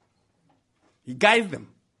 He guides them.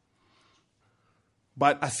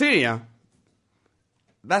 But Assyria,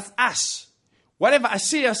 that's us. Whatever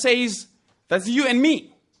Assyria says, that's you and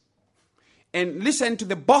me. And listen to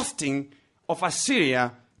the boasting of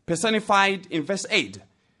Assyria personified in verse 8.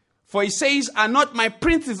 For he says, are not my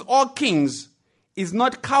princes all kings? Is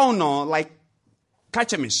not Kauno like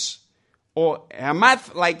Carchemish, or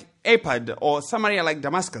Hamath like Apad, or Samaria like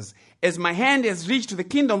Damascus? As my hand has reached to the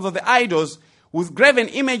kingdoms of the idols, whose graven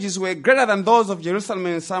images were greater than those of Jerusalem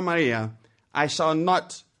and Samaria,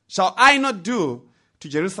 shall I not do to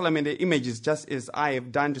Jerusalem and the images just as I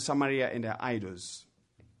have done to Samaria and their idols?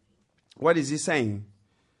 What is he saying?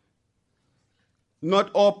 Not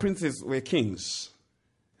all princes were kings.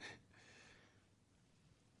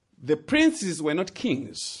 The princes were not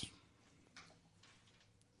kings.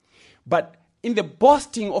 But in the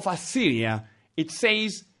boasting of Assyria, it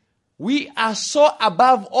says, we are so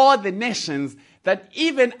above all the nations that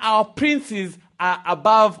even our princes are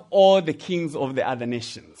above all the kings of the other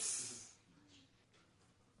nations.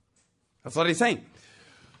 That's what he's saying.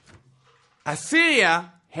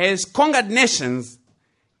 Assyria has conquered nations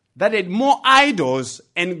that had more idols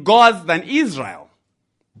and gods than Israel.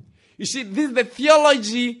 You see, this is the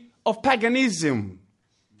theology of paganism.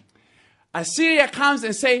 Assyria comes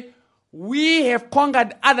and says, we have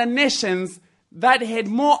conquered other nations that had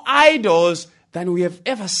more idols than we have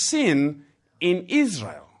ever seen in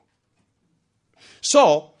Israel.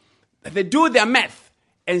 So, they do their math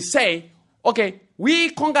and say, okay,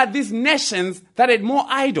 we conquered these nations that had more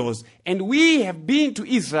idols, and we have been to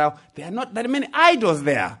Israel. There are not that many idols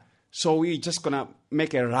there. So we're just going to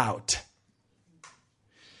make a route.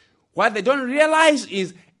 What they don't realize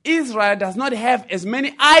is Israel does not have as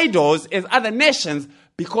many idols as other nations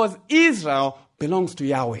because Israel belongs to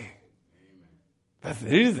Yahweh. That's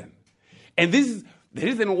the reason. And this is the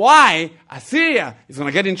reason why Assyria is going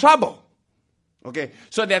to get in trouble. Okay,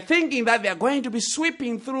 so they're thinking that they're going to be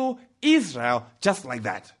sweeping through Israel just like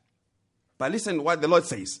that. But listen to what the Lord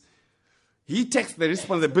says. He takes the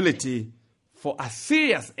responsibility for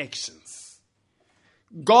Assyria's actions.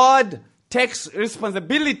 God takes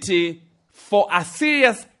responsibility for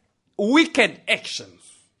Assyria's wicked actions.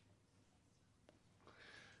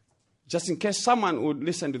 Just in case someone would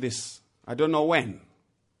listen to this, I don't know when.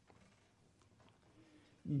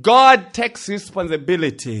 God takes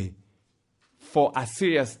responsibility for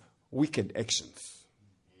Assyria's wicked actions.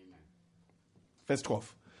 Verse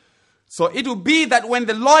 12. So it will be that when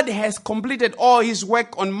the Lord has completed all his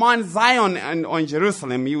work on Mount Zion and on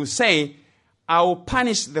Jerusalem, he will say, I will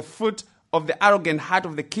punish the fruit of the arrogant heart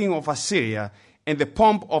of the king of Assyria and the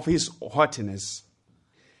pomp of his haughtiness.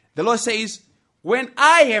 The Lord says, when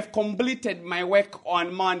I have completed my work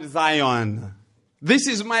on Mount Zion, this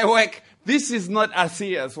is my work, this is not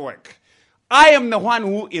Assyria's work. I am the one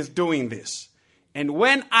who is doing this. And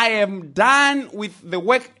when I am done with the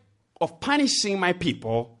work of punishing my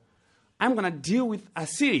people, I'm going to deal with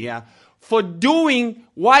Assyria for doing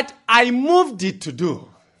what I moved it to do.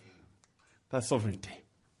 That's sovereignty.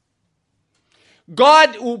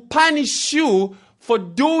 God will punish you for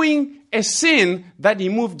doing a sin that he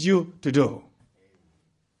moved you to do.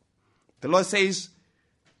 The Lord says,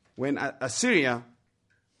 when Assyria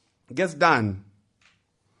gets done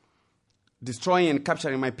destroying and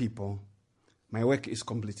capturing my people, my work is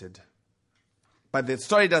completed. But the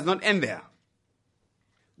story does not end there.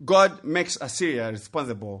 God makes Assyria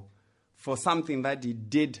responsible for something that he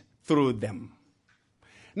did through them.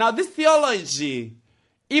 Now, this theology,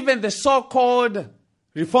 even the so-called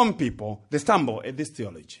Reformed people, they stumble at this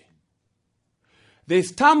theology. They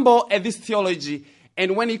stumble at this theology,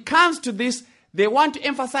 and when it comes to this, they want to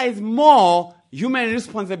emphasize more human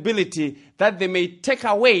responsibility that they may take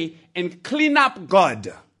away and clean up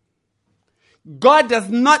God. God does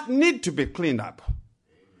not need to be cleaned up.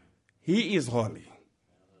 He is holy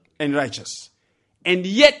and righteous. And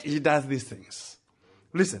yet he does these things.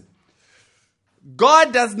 Listen.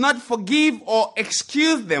 God does not forgive or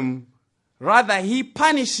excuse them. Rather, he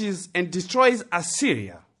punishes and destroys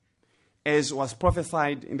Assyria, as was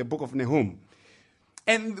prophesied in the book of Nahum.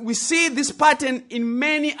 And we see this pattern in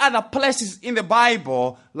many other places in the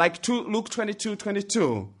Bible, like Luke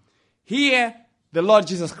 22:22. Here, the Lord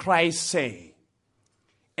Jesus Christ say,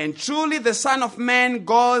 "And truly the Son of Man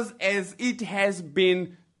goes as it has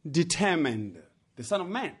been determined." The Son of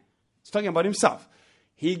Man. He's talking about himself.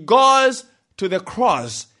 He goes to the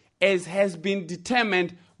cross as has been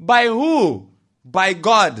determined by who? By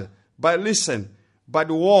God. But listen, but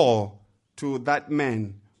woe to that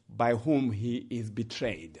man by whom he is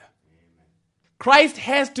betrayed. Amen. Christ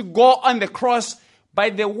has to go on the cross by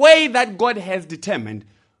the way that God has determined.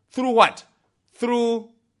 Through what? Through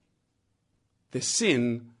the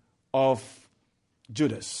sin of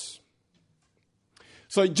Judas.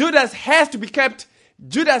 So Judas has to be kept.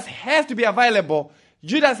 Judas has to be available.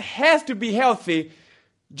 Judas has to be healthy.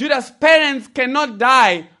 Judas' parents cannot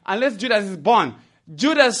die unless Judas is born.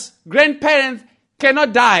 Judas' grandparents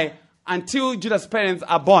cannot die until Judas' parents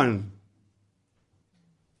are born.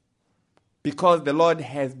 Because the Lord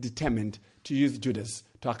has determined to use Judas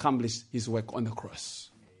to accomplish his work on the cross.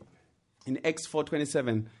 In Acts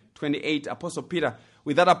 4:27-28, Apostle Peter,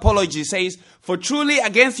 with that apology, says, "For truly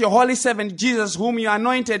against your holy servant Jesus, whom you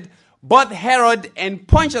anointed, both Herod and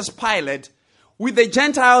Pontius Pilate, with the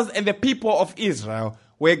Gentiles and the people of Israel,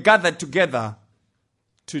 were gathered together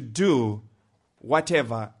to do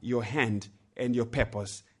whatever your hand and your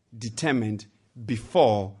purpose determined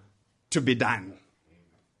before to be done."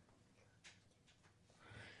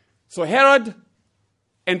 So Herod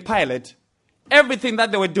and Pilate, everything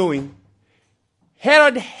that they were doing,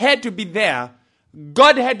 Herod had to be there.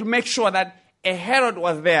 God had to make sure that a Herod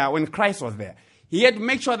was there when Christ was there. He had to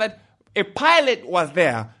make sure that a Pilate was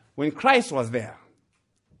there when Christ was there.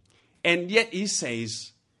 And yet he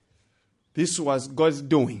says this was God's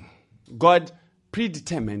doing. God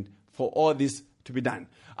predetermined for all this to be done.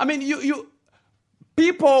 I mean,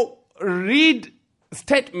 people read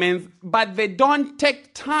statements, but they don't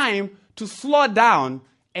take time to slow down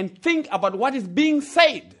and think about what is being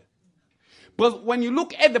said. But when you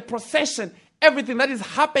look at the procession, everything that is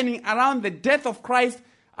happening around the death of Christ,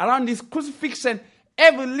 around his crucifixion,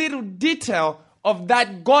 every little detail of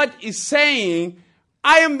that, God is saying,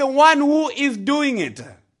 I am the one who is doing it.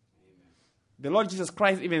 The Lord Jesus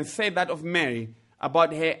Christ even said that of Mary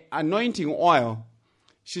about her anointing oil.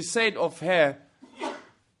 She said of her,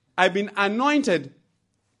 I've been anointed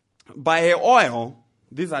by her oil.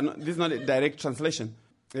 This is not a direct translation,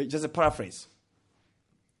 just a paraphrase.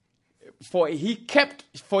 For she kept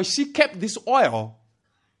this oil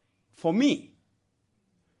for me.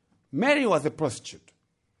 Mary was a prostitute.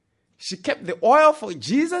 She kept the oil for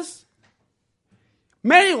Jesus.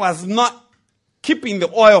 Mary was not keeping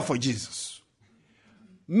the oil for Jesus.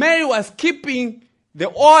 Mary was keeping the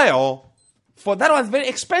oil for, that was very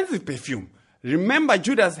expensive perfume. Remember,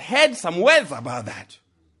 Judas had some words about that.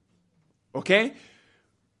 Okay?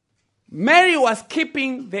 Mary was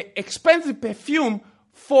keeping the expensive perfume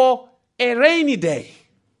for a rainy day.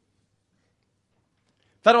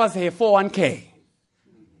 That was her 401k.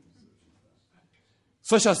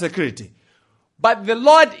 Social Security. But the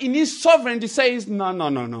Lord in his sovereignty says, no,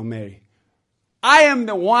 Mary. I am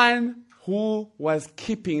the one who was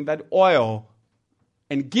keeping that oil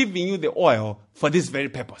and giving you the oil for this very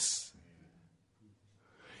purpose.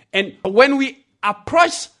 And when we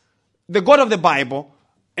approach the God of the Bible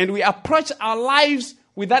and we approach our lives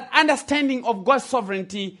with that understanding of God's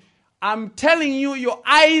sovereignty, I'm telling you, your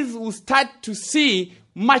eyes will start to see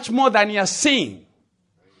much more than you are seeing.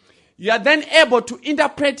 You are then able to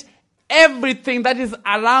interpret everything that is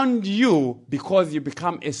around you because you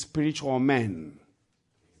become a spiritual man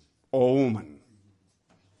or woman.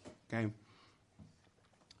 Okay?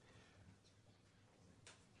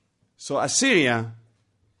 So Assyria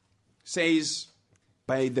says,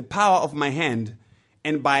 by the power of my hand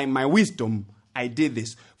and by my wisdom, I did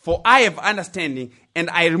this. For I have understanding, and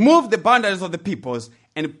I removed the boundaries of the peoples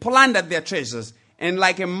and plundered their treasures. And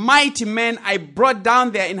like a mighty man, I brought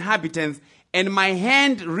down their inhabitants, and my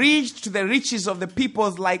hand reached to the riches of the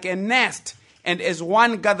peoples like a nest. And as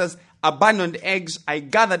one gathers abandoned eggs. I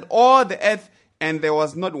gathered all the earth, and there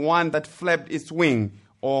was not one that flapped its wing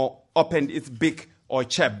or opened its beak or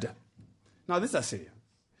chirped. Now this is Assyria.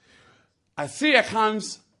 Assyria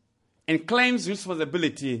comes and claims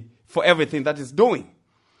responsibility for everything that it's doing.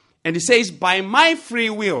 And he says, by my free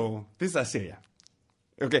will, this is Assyria.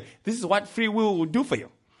 Okay, this is what free will will do for you.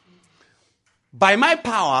 By my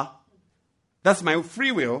power, that's my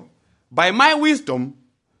free will, by my wisdom,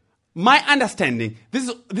 my understanding, these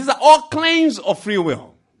are all claims of free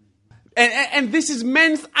will. And this is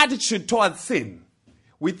man's attitude towards sin.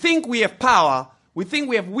 We think we have power, we think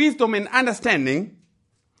we have wisdom and understanding,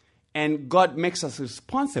 and God makes us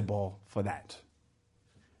responsible for that.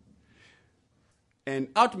 And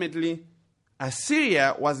ultimately,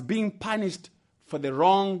 Assyria was being punished for the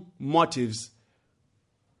wrong motives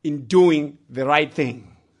in doing the right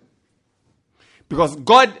thing. Because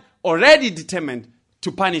God already determined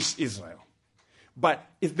to punish Israel. But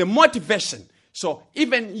it's the motivation. So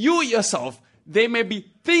even you yourself, there may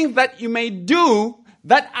be things that you may do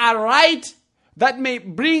that are right, that may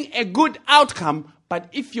bring a good outcome, but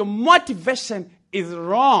if your motivation is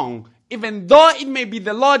wrong, even though it may be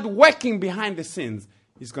the Lord working behind the scenes,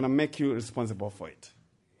 He's going to make you responsible for it.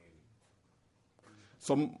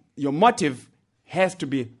 So your motive has to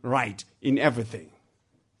be right in everything,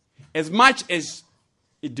 as much as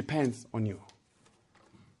it depends on you.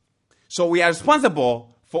 So we are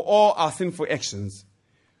responsible for all our sinful actions,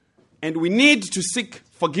 and we need to seek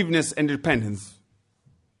forgiveness and repentance.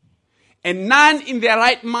 And none in their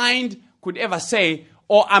right mind could ever say,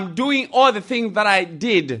 oh, I'm doing all the things that I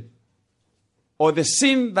did, or the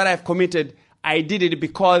sin that I've committed, I did it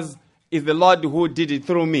because it's the Lord who did it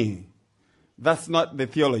through me. That's not the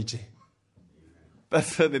theology.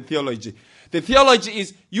 That's the theology. The theology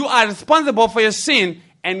is you are responsible for your sin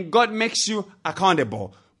and God makes you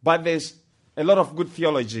accountable. But there's a lot of good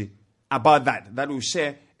theology about that we'll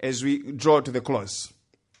share as we draw to the close.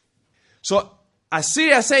 So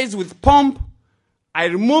Assyria says, with pomp, I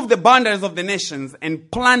removed the boundaries of the nations and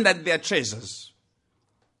plundered their treasures.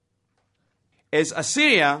 As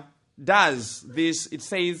Assyria does this, it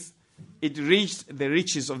says it reached the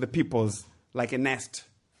riches of the peoples like a nest,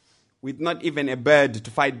 with not even a bird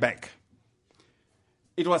to fight back.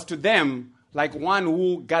 It was to them like one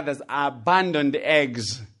who gathers abandoned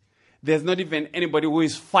eggs. There's not even anybody who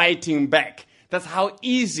is fighting back. That's how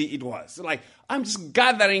easy it was. Like, I'm just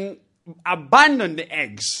gathering abandoned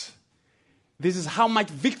eggs. This is how much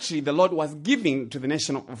victory the Lord was giving to the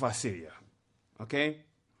nation of Assyria. Okay?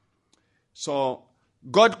 So,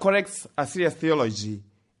 God corrects Assyria's theology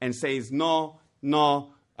and says, no,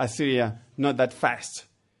 Assyria, not that fast.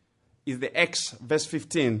 Is the X, verse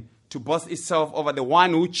 15, to boast itself over the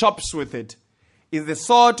one who chops with it. Is the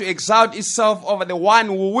sword to exalt itself over the one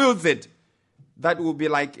who wields it. That will be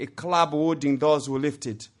like a club wounding those who lift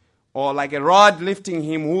it, or like a rod lifting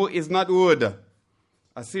him who is not wood.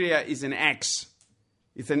 Assyria is an axe.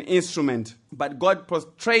 It's an instrument. But God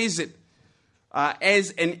portrays it as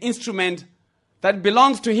an instrument that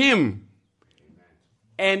belongs to Him.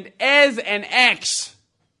 And as an axe,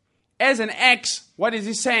 what is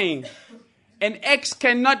He saying? An axe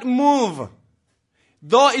cannot move.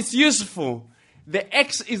 Though it's useful, the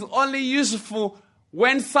axe is only useful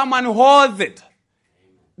when someone holds it.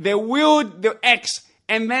 They wield the axe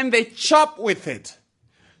and then they chop with it.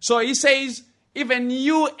 So He says, even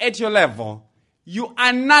you at your level, you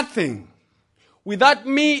are nothing. Without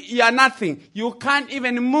me, you are nothing. You can't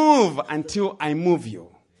even move until I move you.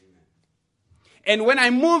 And when I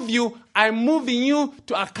move you, I'm moving you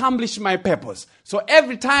to accomplish my purpose. So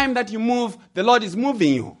every time that you move, the Lord is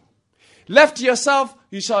moving you. Left to yourself,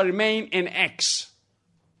 you shall remain an X.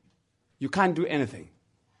 You can't do anything.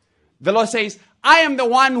 The Lord says, I am the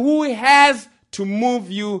one who has to move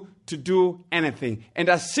you to do anything. And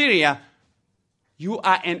Assyria, you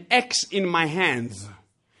are an X in my hands.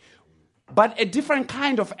 But a different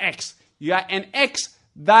kind of X. You are an X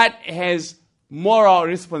that has moral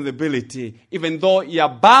responsibility. Even though you are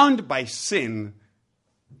bound by sin,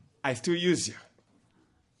 I still use you.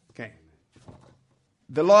 Okay.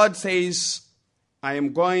 The Lord says, I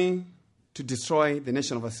am going to destroy the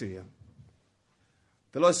nation of Assyria.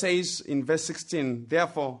 The Lord says in verse 16,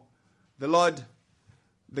 therefore, the Lord,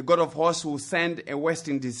 the God of hosts, will send a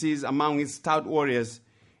wasting disease among his stout warriors,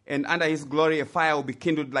 and under his glory a fire will be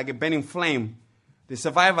kindled like a burning flame. The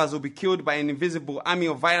survivors will be killed by an invisible army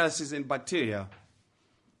of viruses and bacteria.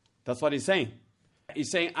 That's what he's saying.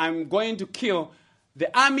 He's saying, I'm going to kill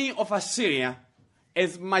the army of Assyria,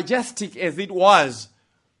 as majestic as it was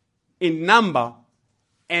in number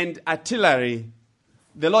and artillery.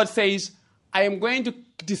 The Lord says, I am going to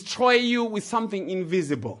destroy you with something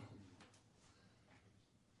invisible.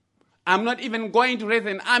 I'm not even going to raise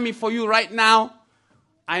an army for you right now.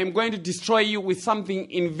 I am going to destroy you with something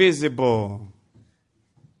invisible.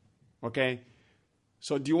 Okay?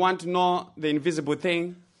 So do you want to know the invisible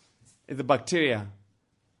thing? It's the bacteria,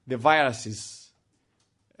 the viruses,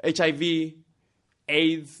 HIV,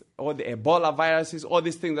 AIDS, or the Ebola viruses, all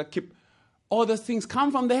these things that keep, all those things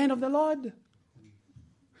come from the hand of the Lord.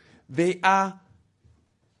 They are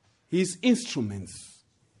his instruments.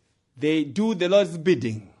 They do the Lord's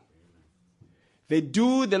bidding. They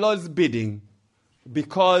do the Lord's bidding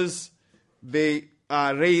because they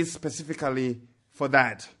are raised specifically for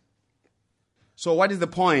that. So what is the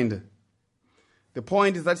point? The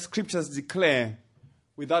point is that scriptures declare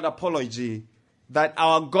without apology that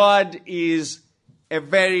our God is a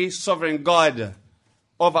very sovereign God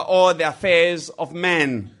over all the affairs of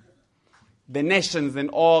man, the nations and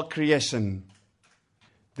all creation.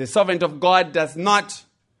 The sovereignty of God does not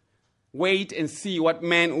wait and see what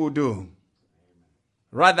man will do.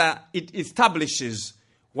 Rather, it establishes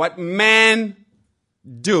what man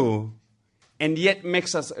do and yet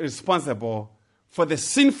makes us responsible for the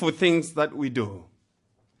sinful things that we do.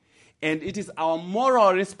 And it is our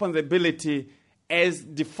moral responsibility as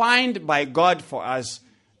defined by God for us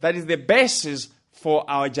that is the basis for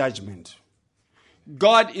our judgment.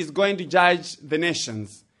 God is going to judge the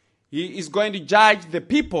nations. He is going to judge the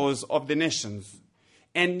peoples of the nations.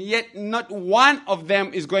 And yet not one of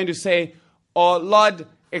them is going to say, "Oh Lord,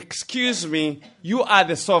 excuse me, you are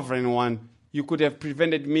the sovereign one. You could have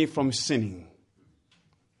prevented me from sinning."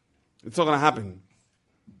 It's not going to happen.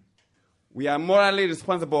 We are morally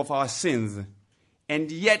responsible for our sins.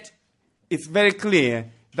 And yet it's very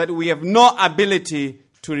clear that we have no ability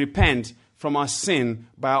to repent from our sin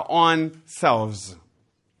by our own selves.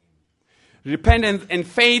 Repentance and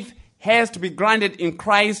faith has to be granted in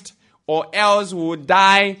Christ, or else we will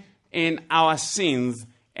die in our sins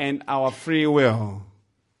and our free will.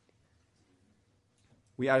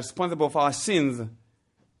 We are responsible for our sins,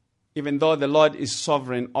 even though the Lord is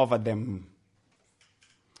sovereign over them.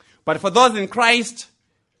 But for those in Christ,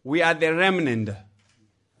 we are the remnant.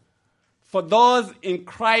 For those in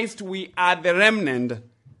Christ, we are the remnant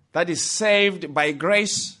that is saved by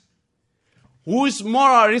grace, whose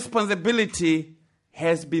moral responsibility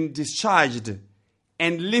has been discharged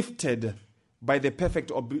and lifted by the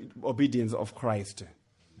perfect obedience of Christ.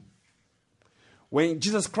 When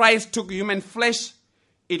Jesus Christ took human flesh,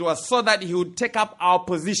 it was so that he would take up our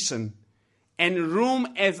position and room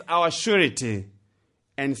as our surety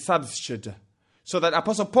and substitute. So that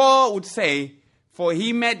Apostle Paul would say, "For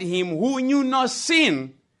he made him who knew no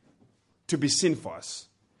sin to be sin for us,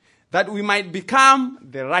 that we might become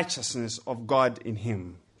the righteousness of God in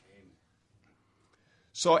him."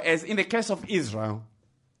 So as in the case of Israel,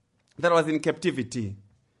 that was in captivity,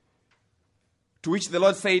 to which the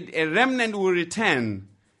Lord said, "A remnant will return,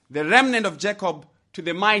 the remnant of Jacob, to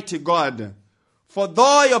the mighty God. For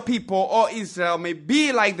though your people, O Israel, may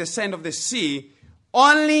be like the sand of the sea,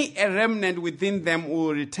 only a remnant within them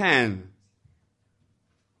will return."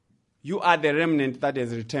 You are the remnant that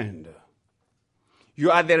has returned. You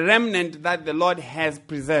are the remnant that the Lord has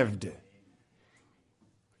preserved.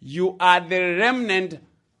 You are the remnant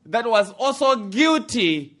that was also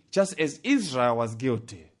guilty, just as Israel was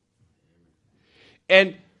guilty.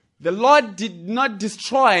 And the Lord did not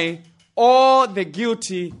destroy all the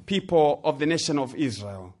guilty people of the nation of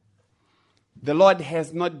Israel. The Lord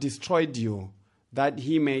has not destroyed you, that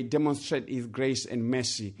he may demonstrate his grace and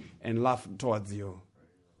mercy and love towards you.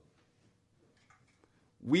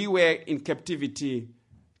 We were in captivity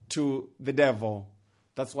to the devil.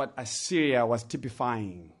 That's what Assyria was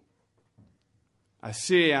typifying.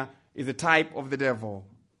 Assyria is a type of the devil.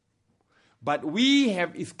 But we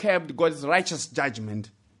have escaped God's righteous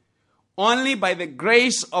judgment only by the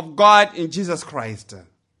grace of God in Jesus Christ.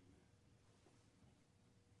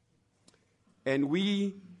 And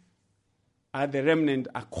we are the remnant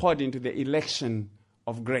according to the election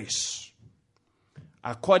of grace.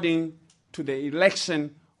 According to the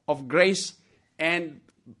election of grace and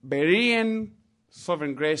Berean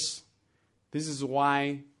sovereign grace. This is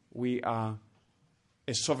why we are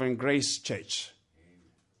a sovereign grace church.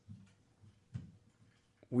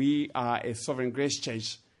 We are a sovereign grace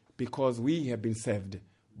church because we have been saved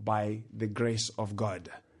by the grace of God.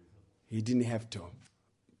 He didn't have to.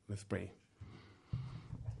 Let's pray.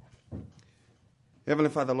 Heavenly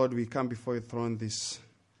Father, Lord, we come before your throne this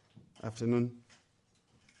afternoon.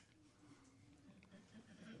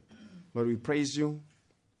 Lord, we praise you,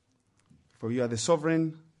 for you are the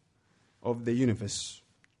sovereign of the universe.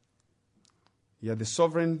 You are the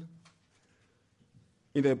sovereign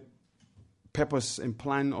in the purpose and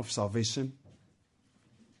plan of salvation.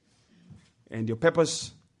 And your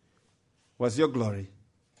purpose was your glory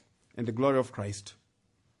and the glory of Christ.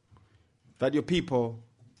 That your people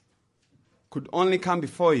could only come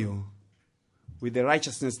before you with the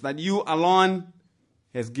righteousness that you alone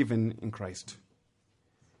has given in Christ.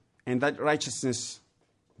 And that righteousness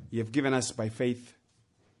you have given us by faith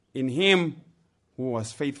in him who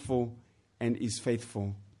was faithful and is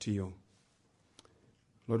faithful to you.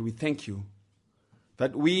 Lord, we thank you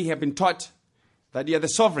that we have been taught that you are the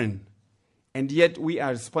sovereign, and yet we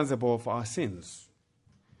are responsible for our sins.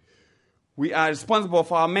 We are responsible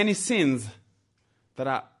for our many sins that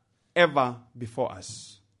are ever before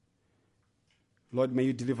us. Lord, may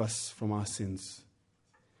you deliver us from our sins.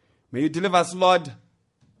 May you deliver us, Lord.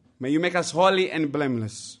 May you make us holy and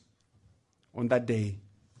blameless on that day.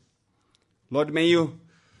 Lord, may you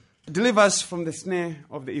deliver us from the snare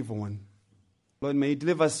of the evil one. Lord, may you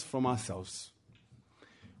deliver us from ourselves.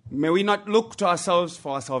 May we not look to ourselves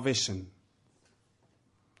for our salvation.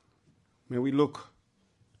 May we look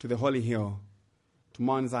to the holy hill, to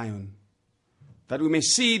Mount Zion, that we may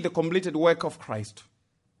see the completed work of Christ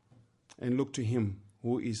and look to him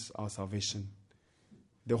who is our salvation,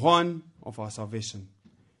 the horn of our salvation,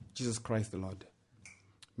 Jesus Christ the Lord.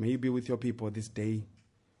 May you be with your people this day.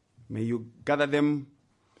 May you gather them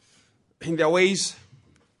in their ways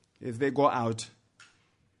as they go out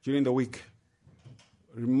during the week.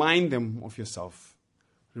 Remind them of yourself.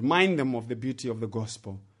 Remind them of the beauty of the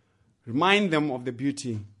gospel. Remind them of the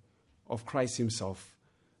beauty of Christ himself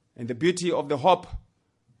and the beauty of the hope,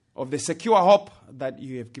 of the secure hope that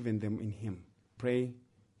you have given them in him. Pray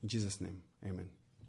in Jesus' name. Amen.